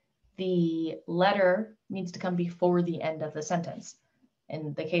because the letter needs to come before the end of the sentence.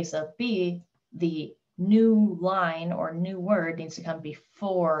 In the case of B, the new line or new word needs to come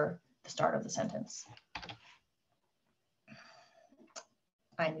before the start of the sentence.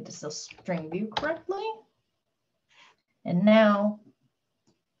 I need to still string view correctly. And now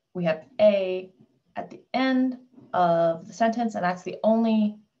we have A at the end of the sentence, and that's the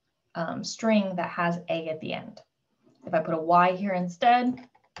only string that has A at the end. If I put a Y here instead,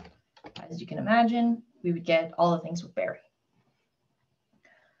 as you can imagine, we would get all the things with Barry.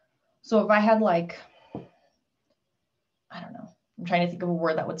 So if I had like, I don't know, I'm trying to think of a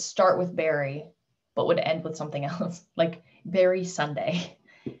word that would start with Barry, but would end with something else, like Barry Sunday.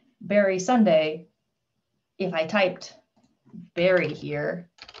 Barry Sunday, if I typed Barry here,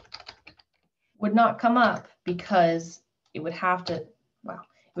 would not come up because it would have to, well,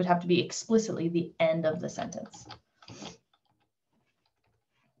 it would have to be explicitly the end of the sentence.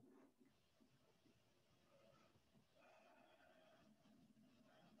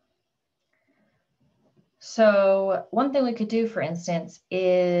 So one thing we could do, for instance,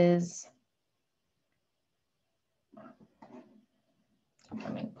 is,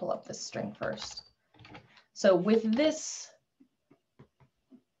 let me pull up this string first. So with this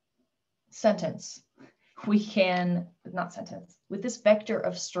sentence, we can, not sentence, with this vector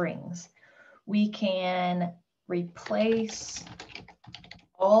of strings, we can replace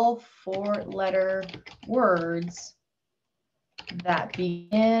all 4-letter words that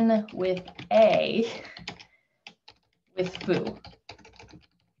begin with A with foo.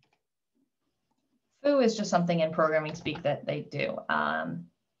 Foo is just something in programming speak that they do. I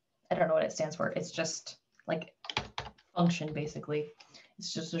don't know what it stands for. It's just like function, basically.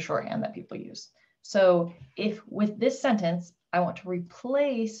 It's just a shorthand that people use. So if with this sentence, I want to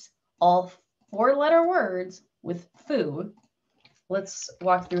replace all 4-letter words with foo, let's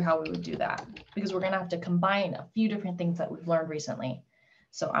walk through how we would do that, because we're going to have to combine a few different things that we've learned recently.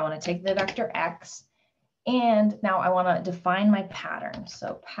 So I want to take the vector X, and now I want to define my pattern.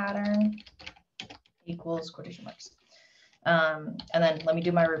 So pattern equals quotation marks. And then let me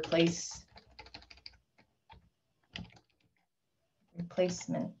do my replacement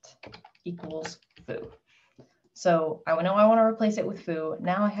equals foo. So I know I want to replace it with foo.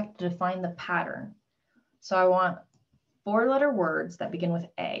 Now I have to define the pattern. So I want 4-letter words that begin with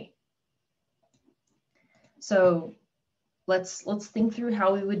A. So let's think through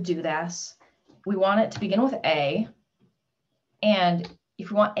how we would do this. We want it to begin with A. And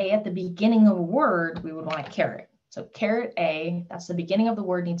if we want A at the beginning of a word, we would want a caret. So caret A, that's the beginning of the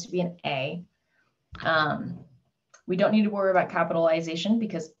word, needs to be an A. We don't need to worry about capitalization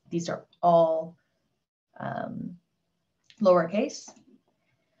because these are all lowercase.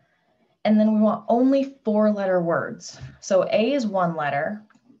 And then we want only 4-letter words. So A is 1 letter.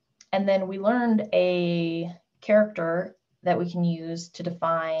 And then we learned a character that we can use to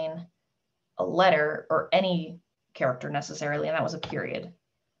define a letter or any character necessarily, and that was a period.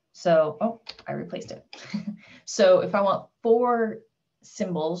 So, oh, I replaced it. So if I want 4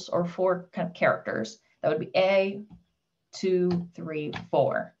 symbols or 4 kind of characters, that would be A, 2, 3,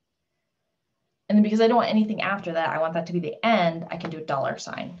 4. And then because I don't want anything after that, I want that to be the end, I can do a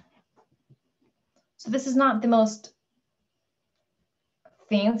 $sign. So this is not the most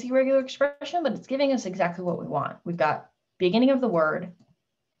fancy regular expression, but it's giving us exactly what we want. We've got beginning of the word,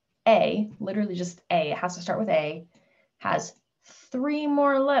 A, literally just A, it has to start with A, has 3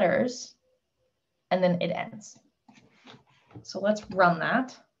 more letters, and then it ends. So let's run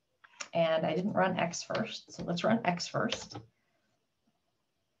that. And I didn't run X first, so let's run X first.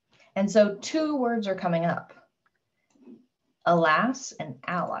 And so 2 words are coming up, alas and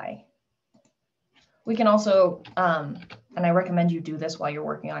ally. We can also, and I recommend you do this while you're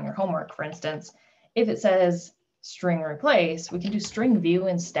working on your homework, for instance, if it says string replace, we can do string view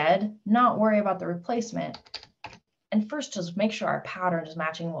instead, not worry about the replacement. And first just make sure our pattern is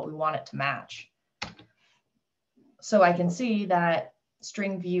matching what we want it to match. So I can see that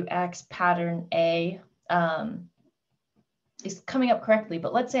string view X pattern A is coming up correctly,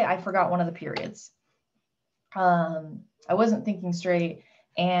 but let's say I forgot one of the periods. I wasn't thinking straight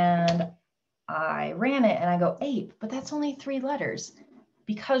and I ran it and I go 8, but that's only 3 letters.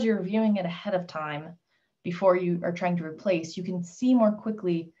 Because you're viewing it ahead of time before you are trying to replace, you can see more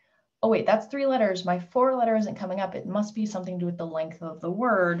quickly, oh wait, that's 3 letters. My 4 letter isn't coming up. It must be something to do with the length of the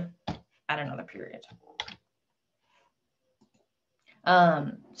word at another period.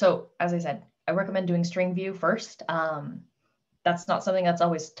 So as I said, I recommend doing string view first. That's not something that's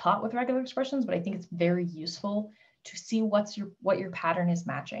always taught with regular expressions, but I think it's very useful to see what your pattern is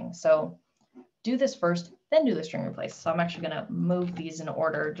matching. So do this first, then do the string replace. So I'm actually going to move these in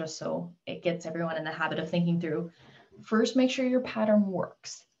order just so it gets everyone in the habit of thinking through. First, make sure your pattern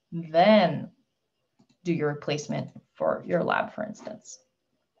works. Then do your replacement for your lab, for instance.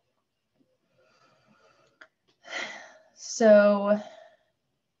 So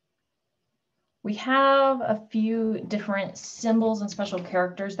we have a few different symbols and special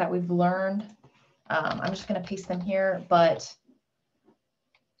characters that we've learned. I'm just going to paste them here, but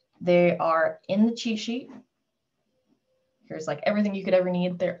they are in the cheat sheet. Here's like everything you could ever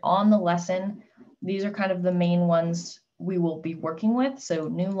need. They're on the lesson. These are kind of the main ones we will be working with. So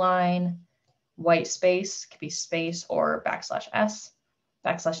new line, white space, could be space or \s.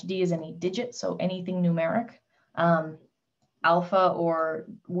 \d is any digit, so anything numeric. Alpha or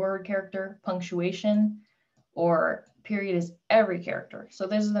word character, punctuation, or period is every character. So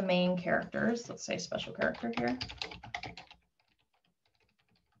those are the main characters. Let's say special character here.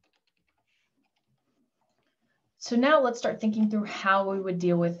 So now let's start thinking through how we would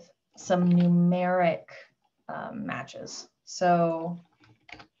deal with some numeric matches. So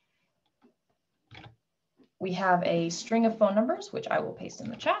we have a string of phone numbers, which I will paste in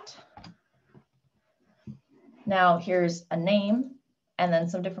the chat. Now here's a name and then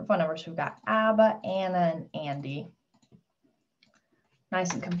some different phone numbers. We've got Abba, Anna, and Andy.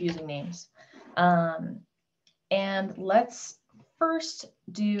 Nice and confusing names. And let's first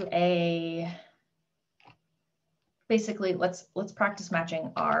do basically, let's practice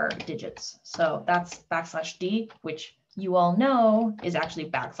matching our digits. So that's \d, which you all know is actually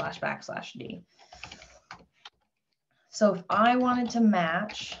 \d. So if I wanted to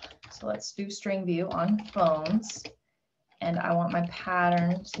match, so let's do string view on phones, and I want my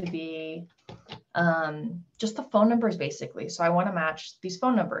pattern to be just the phone numbers basically. So I want to match these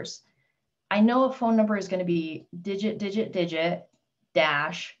phone numbers. I know a phone number is going to be digit, digit, digit,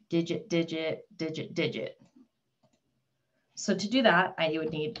 dash, digit, digit, digit, digit. So to do that, I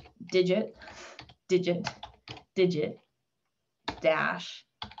would need digit, digit, digit, dash,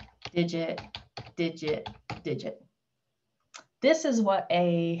 digit, digit, digit. This is what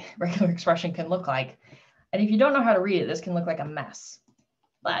a regular expression can look like. And if you don't know how to read it, this can look like a mess.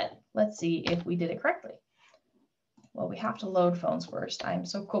 But let's see if we did it correctly. Well, we have to load phones first. I'm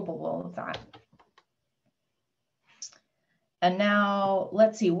so culpable of that. And now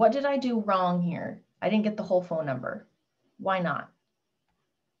let's see, what did I do wrong here? I didn't get the whole phone number. Why not?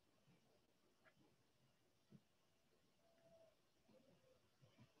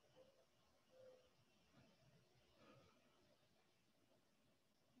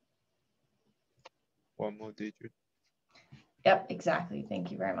 One more digit. Yep, exactly.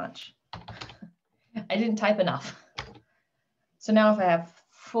 Thank you very much. I didn't type enough. So now if I have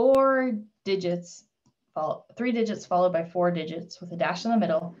 3 digits followed by 4 digits with a dash in the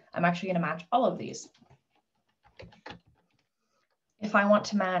middle, I'm actually going to match all of these. If I want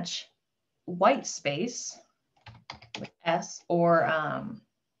to match white space with S, or if I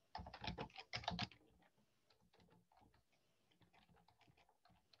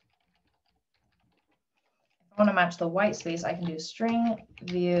want to match the white space, I can do string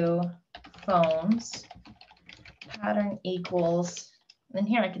view phones pattern equals, and then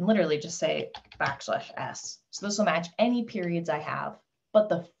here I can literally just say \s. So this will match any periods I have, but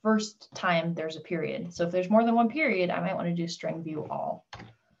the first time there's a period. So if there's more than one period, I might want to do string view all.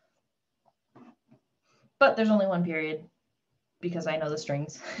 But there's only one period because I know the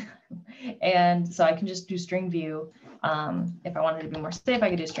strings. And so I can just do string view. If I wanted to be more safe, I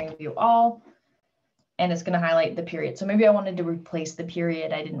could do string view all, and it's going to highlight the period. So maybe I wanted to replace the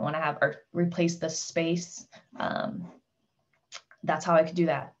period. I didn't want to have, or replace the space. That's how I could do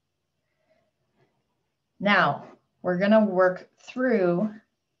that. Now we're going to work through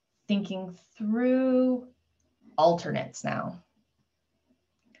thinking through alternates now.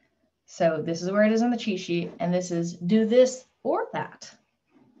 So this is where it is on the cheat sheet, and this is do this or that.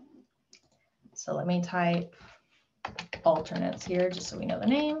 So let me type alternates here just so we know the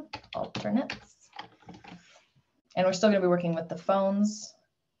name, alternates. And we're still going to be working with the phones.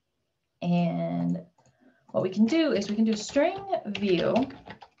 And what we can do is we can do string view.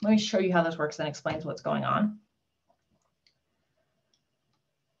 Let me show you how this works and explains what's going on.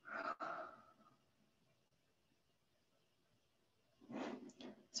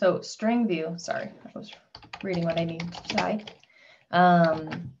 So string view, sorry, I was reading what I need to type.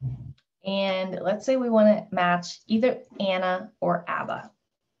 And let's say we want to match either Anna or Abba.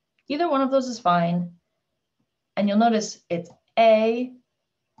 Either one of those is fine. And you'll notice it's A,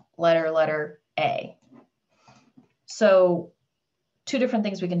 letter, A. So 2 different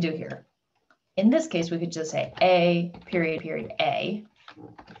things we can do here. In this case, we could just say A, period, A.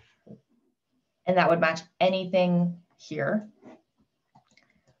 And that would match anything here.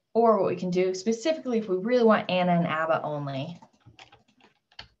 Or what we can do specifically if we really want Anna and Abba only,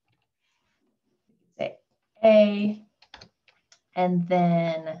 say A, and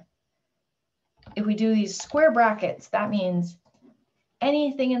then if we do these square brackets, that means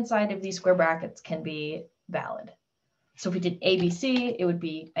anything inside of these square brackets can be valid. So if we did ABC, it would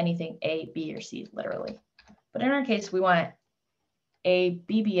be anything A, B, or C, literally. But in our case, we want A,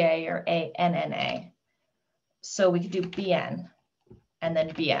 BBA, or A, NNA. So we could do BN and then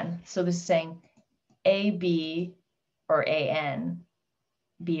BN. So this is saying AB or AN,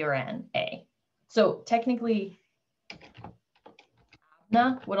 B or N, A. So technically,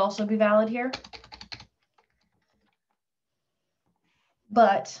 ABNA would also be valid here.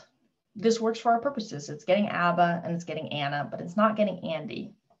 But this works for our purposes. It's getting Abba and it's getting Anna, but it's not getting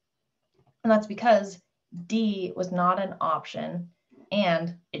Andy. And that's because D was not an option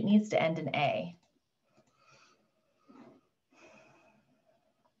and it needs to end in A.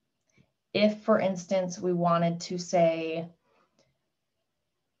 If, for instance, we wanted to say,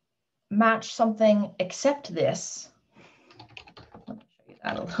 match something except this, let me show you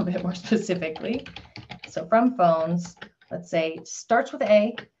that a little bit more specifically. So from phones, let's say starts with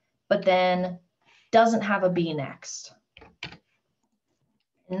A, but then doesn't have a B next.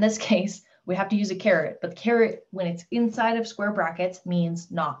 In this case, we have to use a caret, but the caret, when it's inside of square brackets,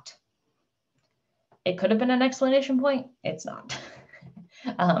 means not. It could have been an exclamation point. It's not.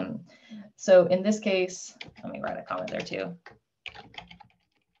 So in this case, let me write a comment there too.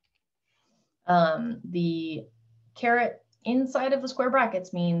 The caret inside of the square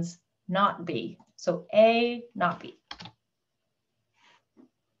brackets means not B. So A, not B.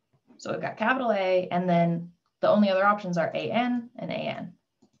 So we've got capital A, and then the only other options are AN and AN.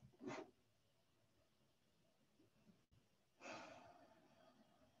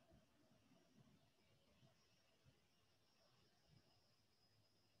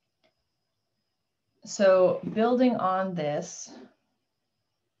 So building on this,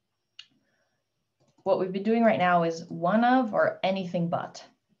 what we've been doing right now is one of or anything but.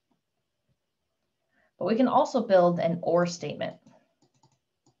 But we can also build an or statement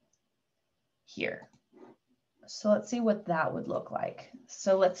here. So let's see what that would look like.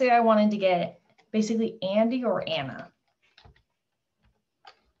 So let's say I wanted to get basically Andy or Anna.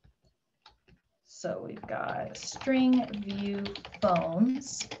 So we've got string view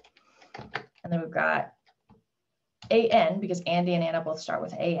phones, and then we've got AN, because Andy and Anna both start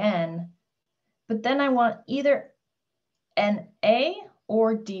with AN, but then I want either an A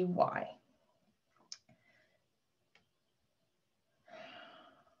or DY.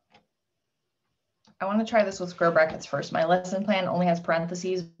 I want to try this with square brackets first. My lesson plan only has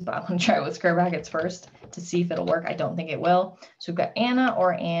parentheses, but I'm going to try it with square brackets first to see if it'll work. I don't think it will. So we've got Anna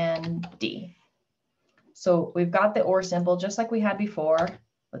or Andy. So we've got the or symbol just like we had before.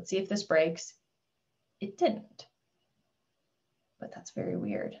 Let's see if this breaks. It didn't. But that's very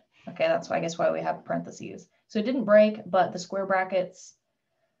weird. Okay, that's why I guess why we have parentheses. So it didn't break, but the square brackets.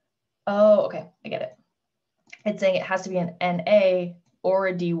 Oh, okay, I get it. It's saying it has to be an NA or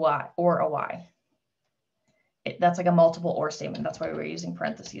a DY or a Y. That's like a multiple or statement. That's why we're using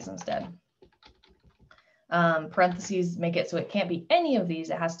parentheses instead. Parentheses make it so it can't be any of these.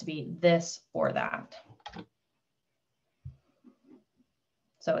 It has to be this or that.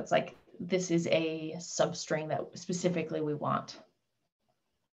 So it's like this is a substring that specifically we want.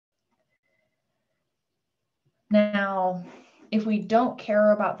 Now, if we don't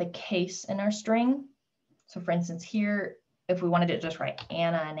care about the case in our string, so for instance here, if we wanted to just write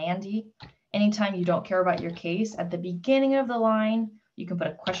Anna and Andy, anytime you don't care about your case, at the beginning of the line, you can put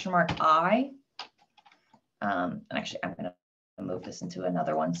a question mark I. And actually, I'm going to move this into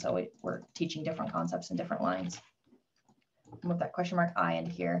another one so we're teaching different concepts in different lines. Move that question mark I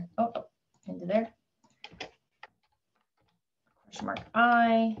into here. Oh, into there. Question mark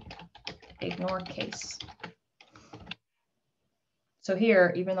I, ignore case. So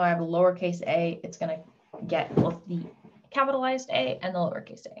here, even though I have a lowercase a, it's going to get both the capitalized A and the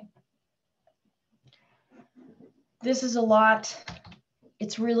lowercase a. This is a lot.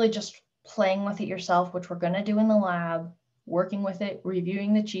 It's really just playing with it yourself, which we're going to do in the lab, working with it,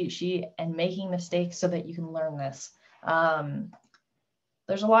 reviewing the cheat sheet, and making mistakes so that you can learn this.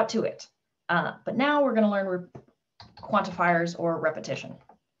 There's a lot to it. But now we're going to learn quantifiers or repetition.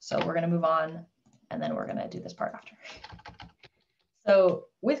 So we're going to move on, and then we're going to do this part after. So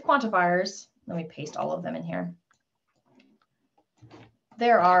with quantifiers, let me paste all of them in here.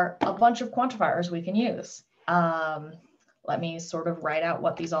 There are a bunch of quantifiers we can use. Let me sort of write out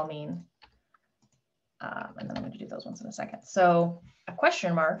what these all mean. And then I'm going to do those ones in a second. So a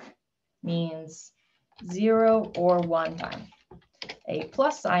question mark means 0 or 1 time. A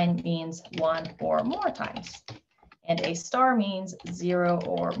plus sign means 1 or more times. And a star means 0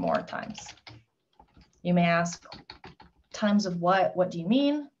 or more times. You may ask, times of what? What do you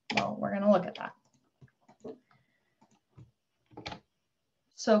mean? Well, we're going to look at that.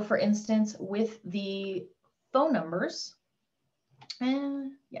 So for instance, with the phone numbers,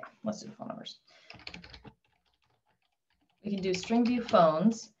 yeah, let's do the phone numbers. We can do string view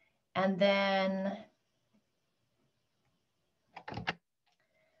phones, and then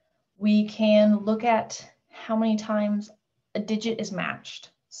we can look at how many times a digit is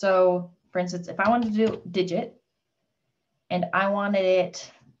matched. So for instance, if I wanted to do digit and I wanted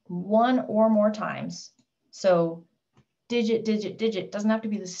it 1 or more times, so digit, digit, digit doesn't have to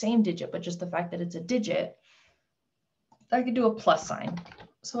be the same digit, but just the fact that it's a digit, I could do a plus sign.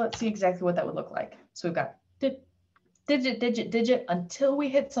 So let's see exactly what that would look like. So we've got digit, digit, digit until we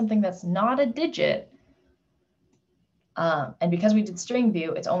hit something that's not a digit. And because we did string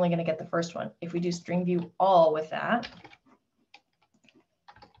view, it's only going to get the first one. If we do string view all with that,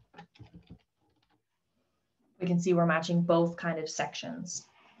 we can see we're matching both kind of sections.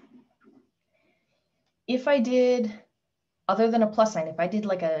 If I did, other than a plus sign, if I did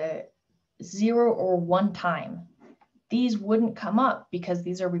like a 0 or 1 time, these wouldn't come up because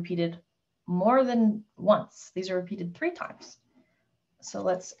these are repeated more than once. These are repeated 3 times. So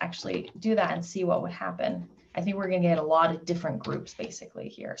let's actually do that and see what would happen. I think we're going to get a lot of different groups basically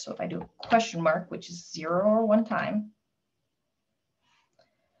here. So if I do a question mark, which is 0 or 1 time,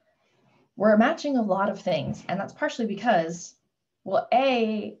 we're matching a lot of things. And that's partially because, well,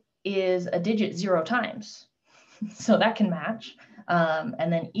 A is a digit 0 times. So that can match. And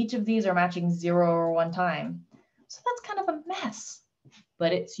then each of these are matching 0 or 1 time. So that's kind of a mess,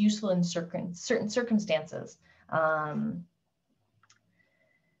 but it's useful in certain circumstances.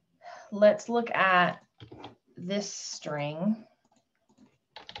 Let's look at this string,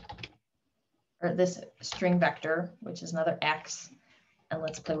 or this string vector, which is another X, and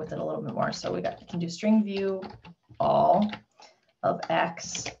let's play with it a little bit more. So we can do string view all of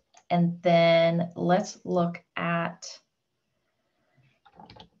X And then let's look at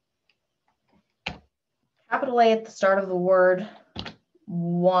capital A at the start of the word,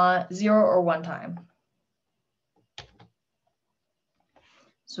 0 or 1 time.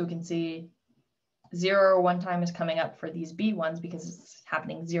 So we can see 0 or 1 time is coming up for these B ones because it's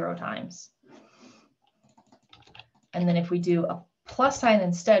happening 0 times. And then if we do a plus sign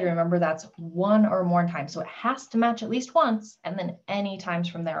instead, remember that's 1 or more times. So it has to match at least once, and then any times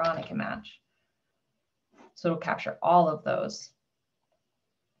from there on it can match. So it'll capture all of those.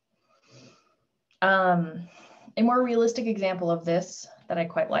 A more realistic example of this that I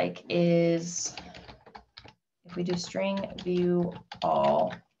quite like is if we do string view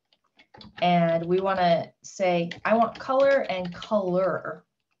all, and we want to say, I want color and color,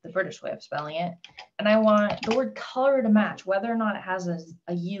 the British way of spelling it, and I want the word color to match whether or not it has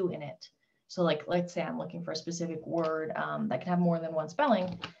a U in it. So like, let's say I'm looking for a specific word that can have more than one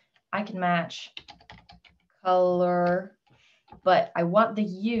spelling. I can match color, but I want the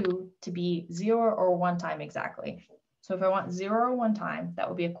U to be 0 or 1 time exactly. So if I want 0 or 1 time, that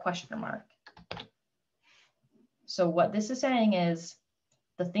would be a question mark. So what this is saying is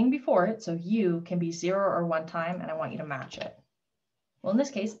the thing before it, so U can be 0 or 1 time, and I want you to match it. Well, in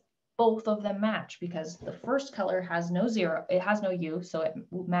this case, both of them match because the first color has no 0, it has no U, so it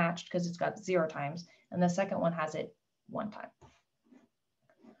matched because it's got 0 times, and the second one has it 1 time.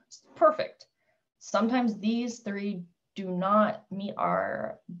 Perfect. Sometimes these 3 do not meet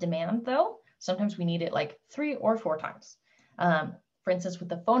our demand though. Sometimes we need it like 3 or 4 times. For instance, with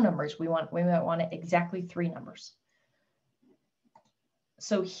the phone numbers, we might want it exactly 3 numbers.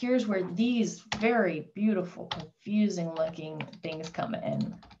 So here's where these very beautiful, confusing looking things come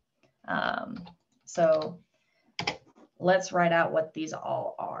in. So let's write out what these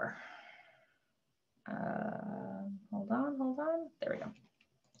all are. Hold on. There we go.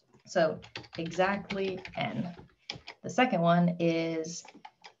 So exactly n. The second one is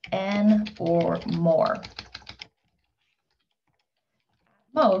n or more.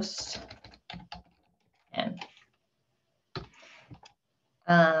 Most n.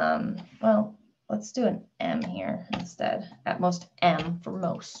 Well, let's do an m here instead. At most m for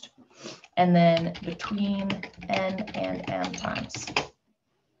most. And then between n and m times.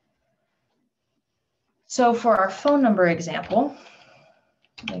 So for our phone number example,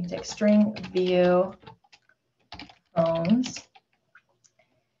 we can take string view phones.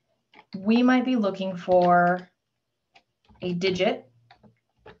 We might be looking for a digit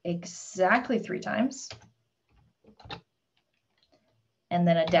exactly 3 times, and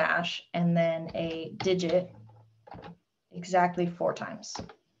then a dash, and then a digit exactly 4 times.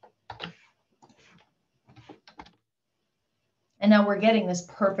 And now we're getting this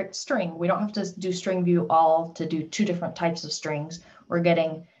perfect string. We don't have to do string view all to do 2 different types of strings. We're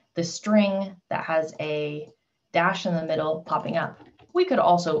getting the string that has a dash in the middle popping up. We could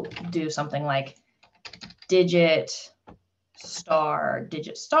also do something like digit star,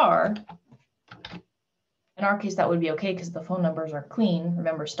 digit star. In our case, that would be okay because the phone numbers are clean.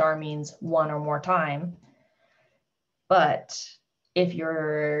 Remember, star means 1 or more time. But if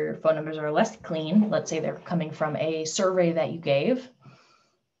your phone numbers are less clean, let's say they're coming from a survey that you gave,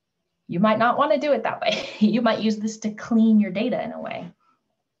 you might not want to do it that way. You might use this to clean your data in a way.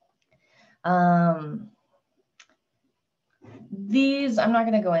 These I'm not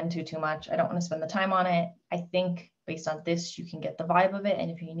going to go into too much. I don't want to spend the time on it. I think based on this, you can get the vibe of it.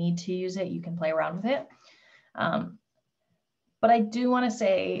 And if you need to use it, you can play around with it. But I do want to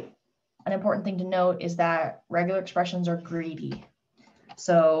say an important thing to note is that regular expressions are greedy.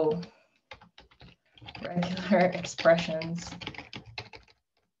 So regular expressions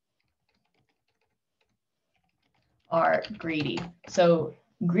are greedy. So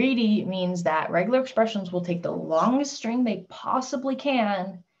greedy means that regular expressions will take the longest string they possibly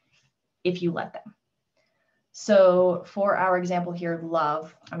can if you let them. So for our example here,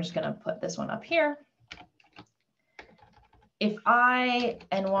 love, I'm just going to put this one up here. If I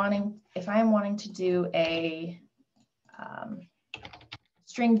am wanting to do a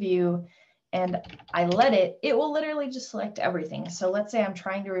string view and I let it, it will literally just select everything. So let's say I'm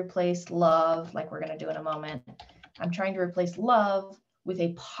trying to replace love, like we're going to do in a moment. I'm trying to replace love with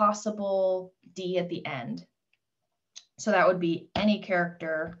a possible D at the end. So that would be any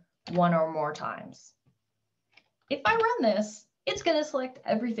character 1 or more times. If I run this, it's going to select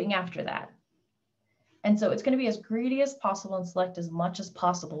everything after that. And so it's going to be as greedy as possible and select as much as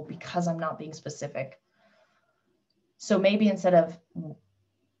possible because I'm not being specific. So maybe instead of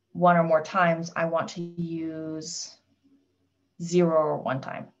 1 or more times, I want to use 0 or 1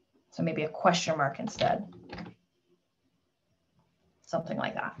 time. So maybe a question mark instead. something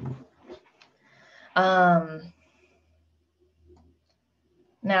like that.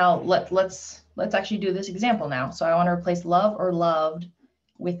 Now let's actually do this example now. So I want to replace love or loved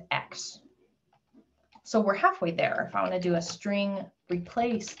with X. So we're halfway there. If I want to do a string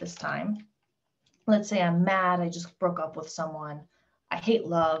replace this time, let's say I'm mad, I just broke up with someone. I hate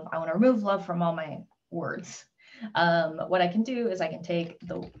love. I want to remove love from all my words. What I can do is I can take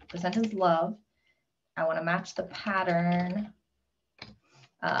the sentence love. I want to match the pattern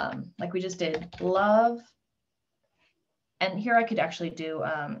like we just did, love. And here I could actually do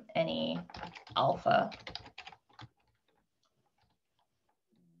any alpha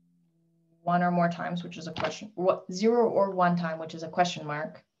one or more times, which is a question, 0 or 1 time, which is a question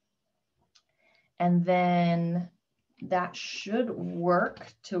mark. And then that should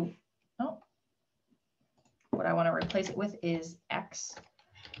work to, oh, what I want to replace it with is X.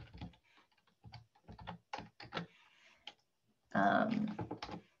 And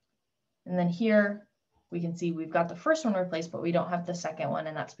then here we can see we've got the first one replaced, but we don't have the second one,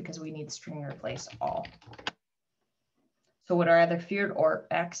 and that's because we need string replace all. So would I either feared or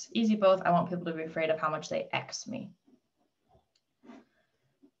X? Easy both. I want people to be afraid of how much they X me.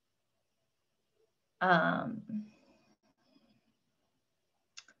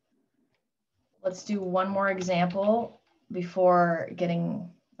 Let's do one more example before getting,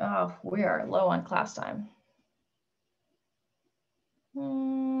 oh, we are low on class time.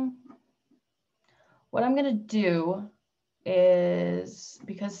 What I'm gonna do is,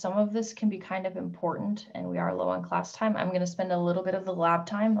 because some of this can be kind of important and we are low on class time, I'm gonna spend a little bit of the lab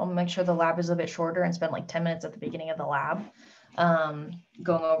time. I'll make sure the lab is a bit shorter and spend like 10 minutes at the beginning of the lab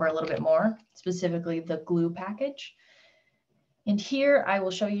going over a little bit more, specifically the glue package. And here I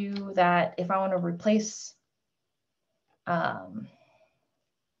will show you that if I want to replace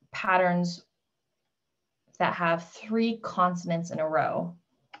patterns that have 3 consonants in a row,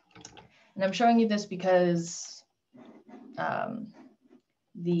 and I'm showing you this because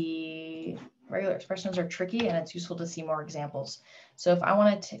the regular expressions are tricky and it's useful to see more examples. So if I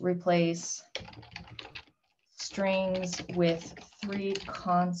want to replace strings with 3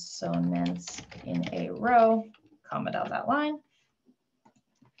 consonants in a row, comment out that line.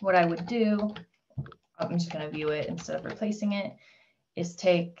 What I would do, I'm just going to view it instead of replacing it, is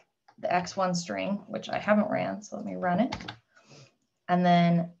take the X1 string, which I haven't ran, so let me run it. And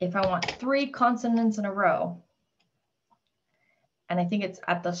then if I want 3 consonants in a row, and I think it's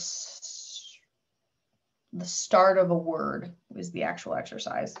at the start of a word is the actual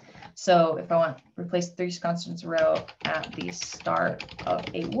exercise. So if I want to replace 3 consonants in a row at the start of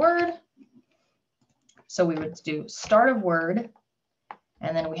a word, so we would do start of word,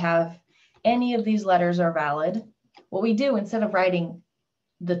 and then we have any of these letters are valid. What we do instead of writing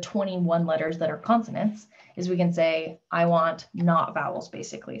the 21 letters that are consonants is we can say, I want not vowels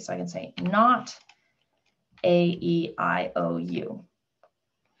basically. So I can say not A, E, I, O, U.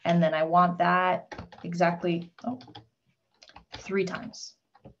 And then I want that exactly 3 times.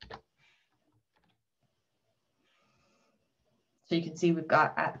 So you can see we've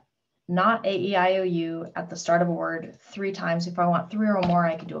got at not A, E, I, O, U at the start of a word 3 times. If I want 3 or more,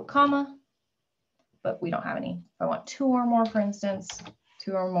 I could do a comma, but we don't have any. If I want 2 or more, for instance,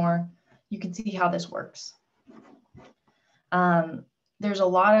 2 or more, you can see how this works. There's a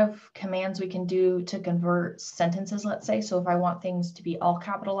lot of commands we can do to convert sentences, let's say. So if I want things to be all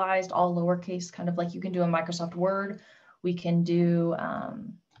capitalized, all lowercase, kind of like you can do in Microsoft Word, we can do,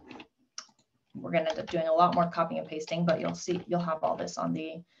 we're going to end up doing a lot more copying and pasting, but you'll see, you'll have all this on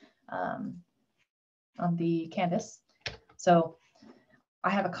the canvas. So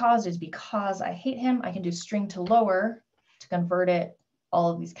I have a cause is because I hate him. I can do string to lower to convert it, all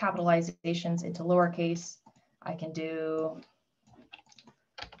of these capitalizations into lowercase. I can do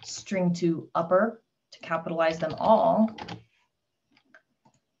string to upper to capitalize them all.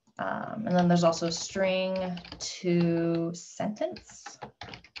 And then there's also string to sentence,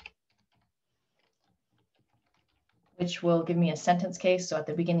 which will give me a sentence case. So at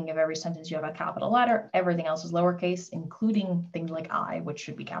the beginning of every sentence, you have a capital letter. Everything else is lowercase, including things like I, which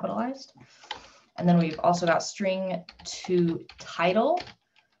should be capitalized. And then we've also got string to title,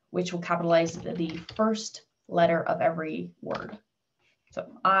 which will capitalize the first letter of every word. So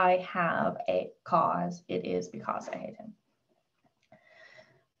I have a cause. It is because I hate him.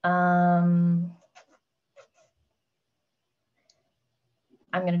 I'm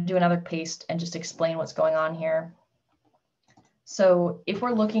going to do another paste and just explain what's going on here. So if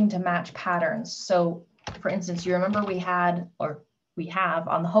we're looking to match patterns, so for instance, you remember we had, or we have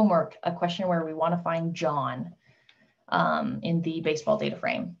on the homework, a question where we want to find John in the baseball data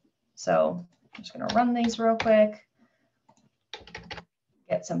frame. So I'm just going to run these real quick.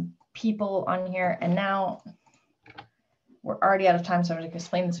 get some people on here. And now we're already out of time, so I'm going to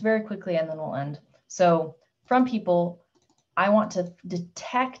explain this very quickly and then we'll end. So from people, I want to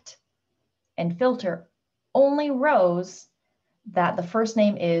detect and filter only rows that the first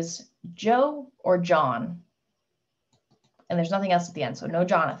name is Joe or John. And there's nothing else at the end, so no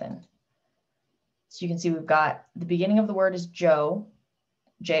Jonathan. So you can see we've got the beginning of the word is Joe,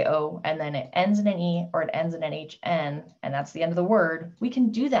 J-O, and then it ends in an E or it ends in an H-N, and that's the end of the word. We can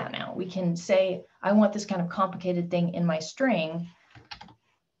do that now. We can say, I want this kind of complicated thing in my string.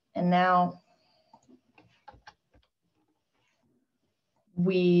 And now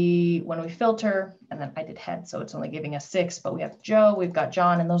when we filter, and then I did head, so it's only giving us 6, but we have Joe, we've got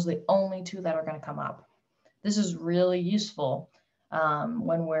John, and those are the only 2 that are going to come up. This is really useful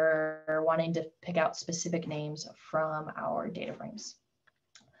when we're wanting to pick out specific names from our data frames.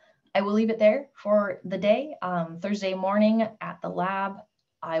 I will leave it there for the day. Thursday morning at the lab,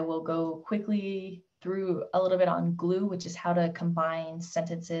 I will go quickly through a little bit on glue, which is how to combine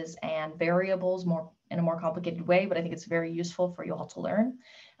sentences and variables in a more complicated way, but I think it's very useful for you all to learn.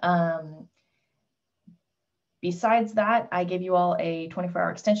 Besides that, I gave you all a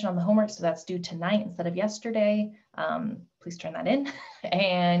 24-hour extension on the homework, so that's due tonight instead of yesterday. Please turn that in,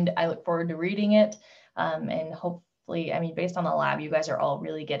 and I look forward to reading it. And hopefully, I mean, based on the lab, you guys are all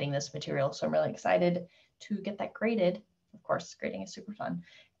really getting this material, so I'm really excited to get that graded. Of course, grading is super fun.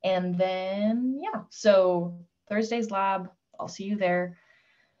 And then, yeah, so Thursday's lab, I'll see you there.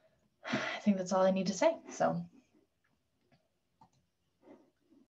 I think that's all I need to say, so.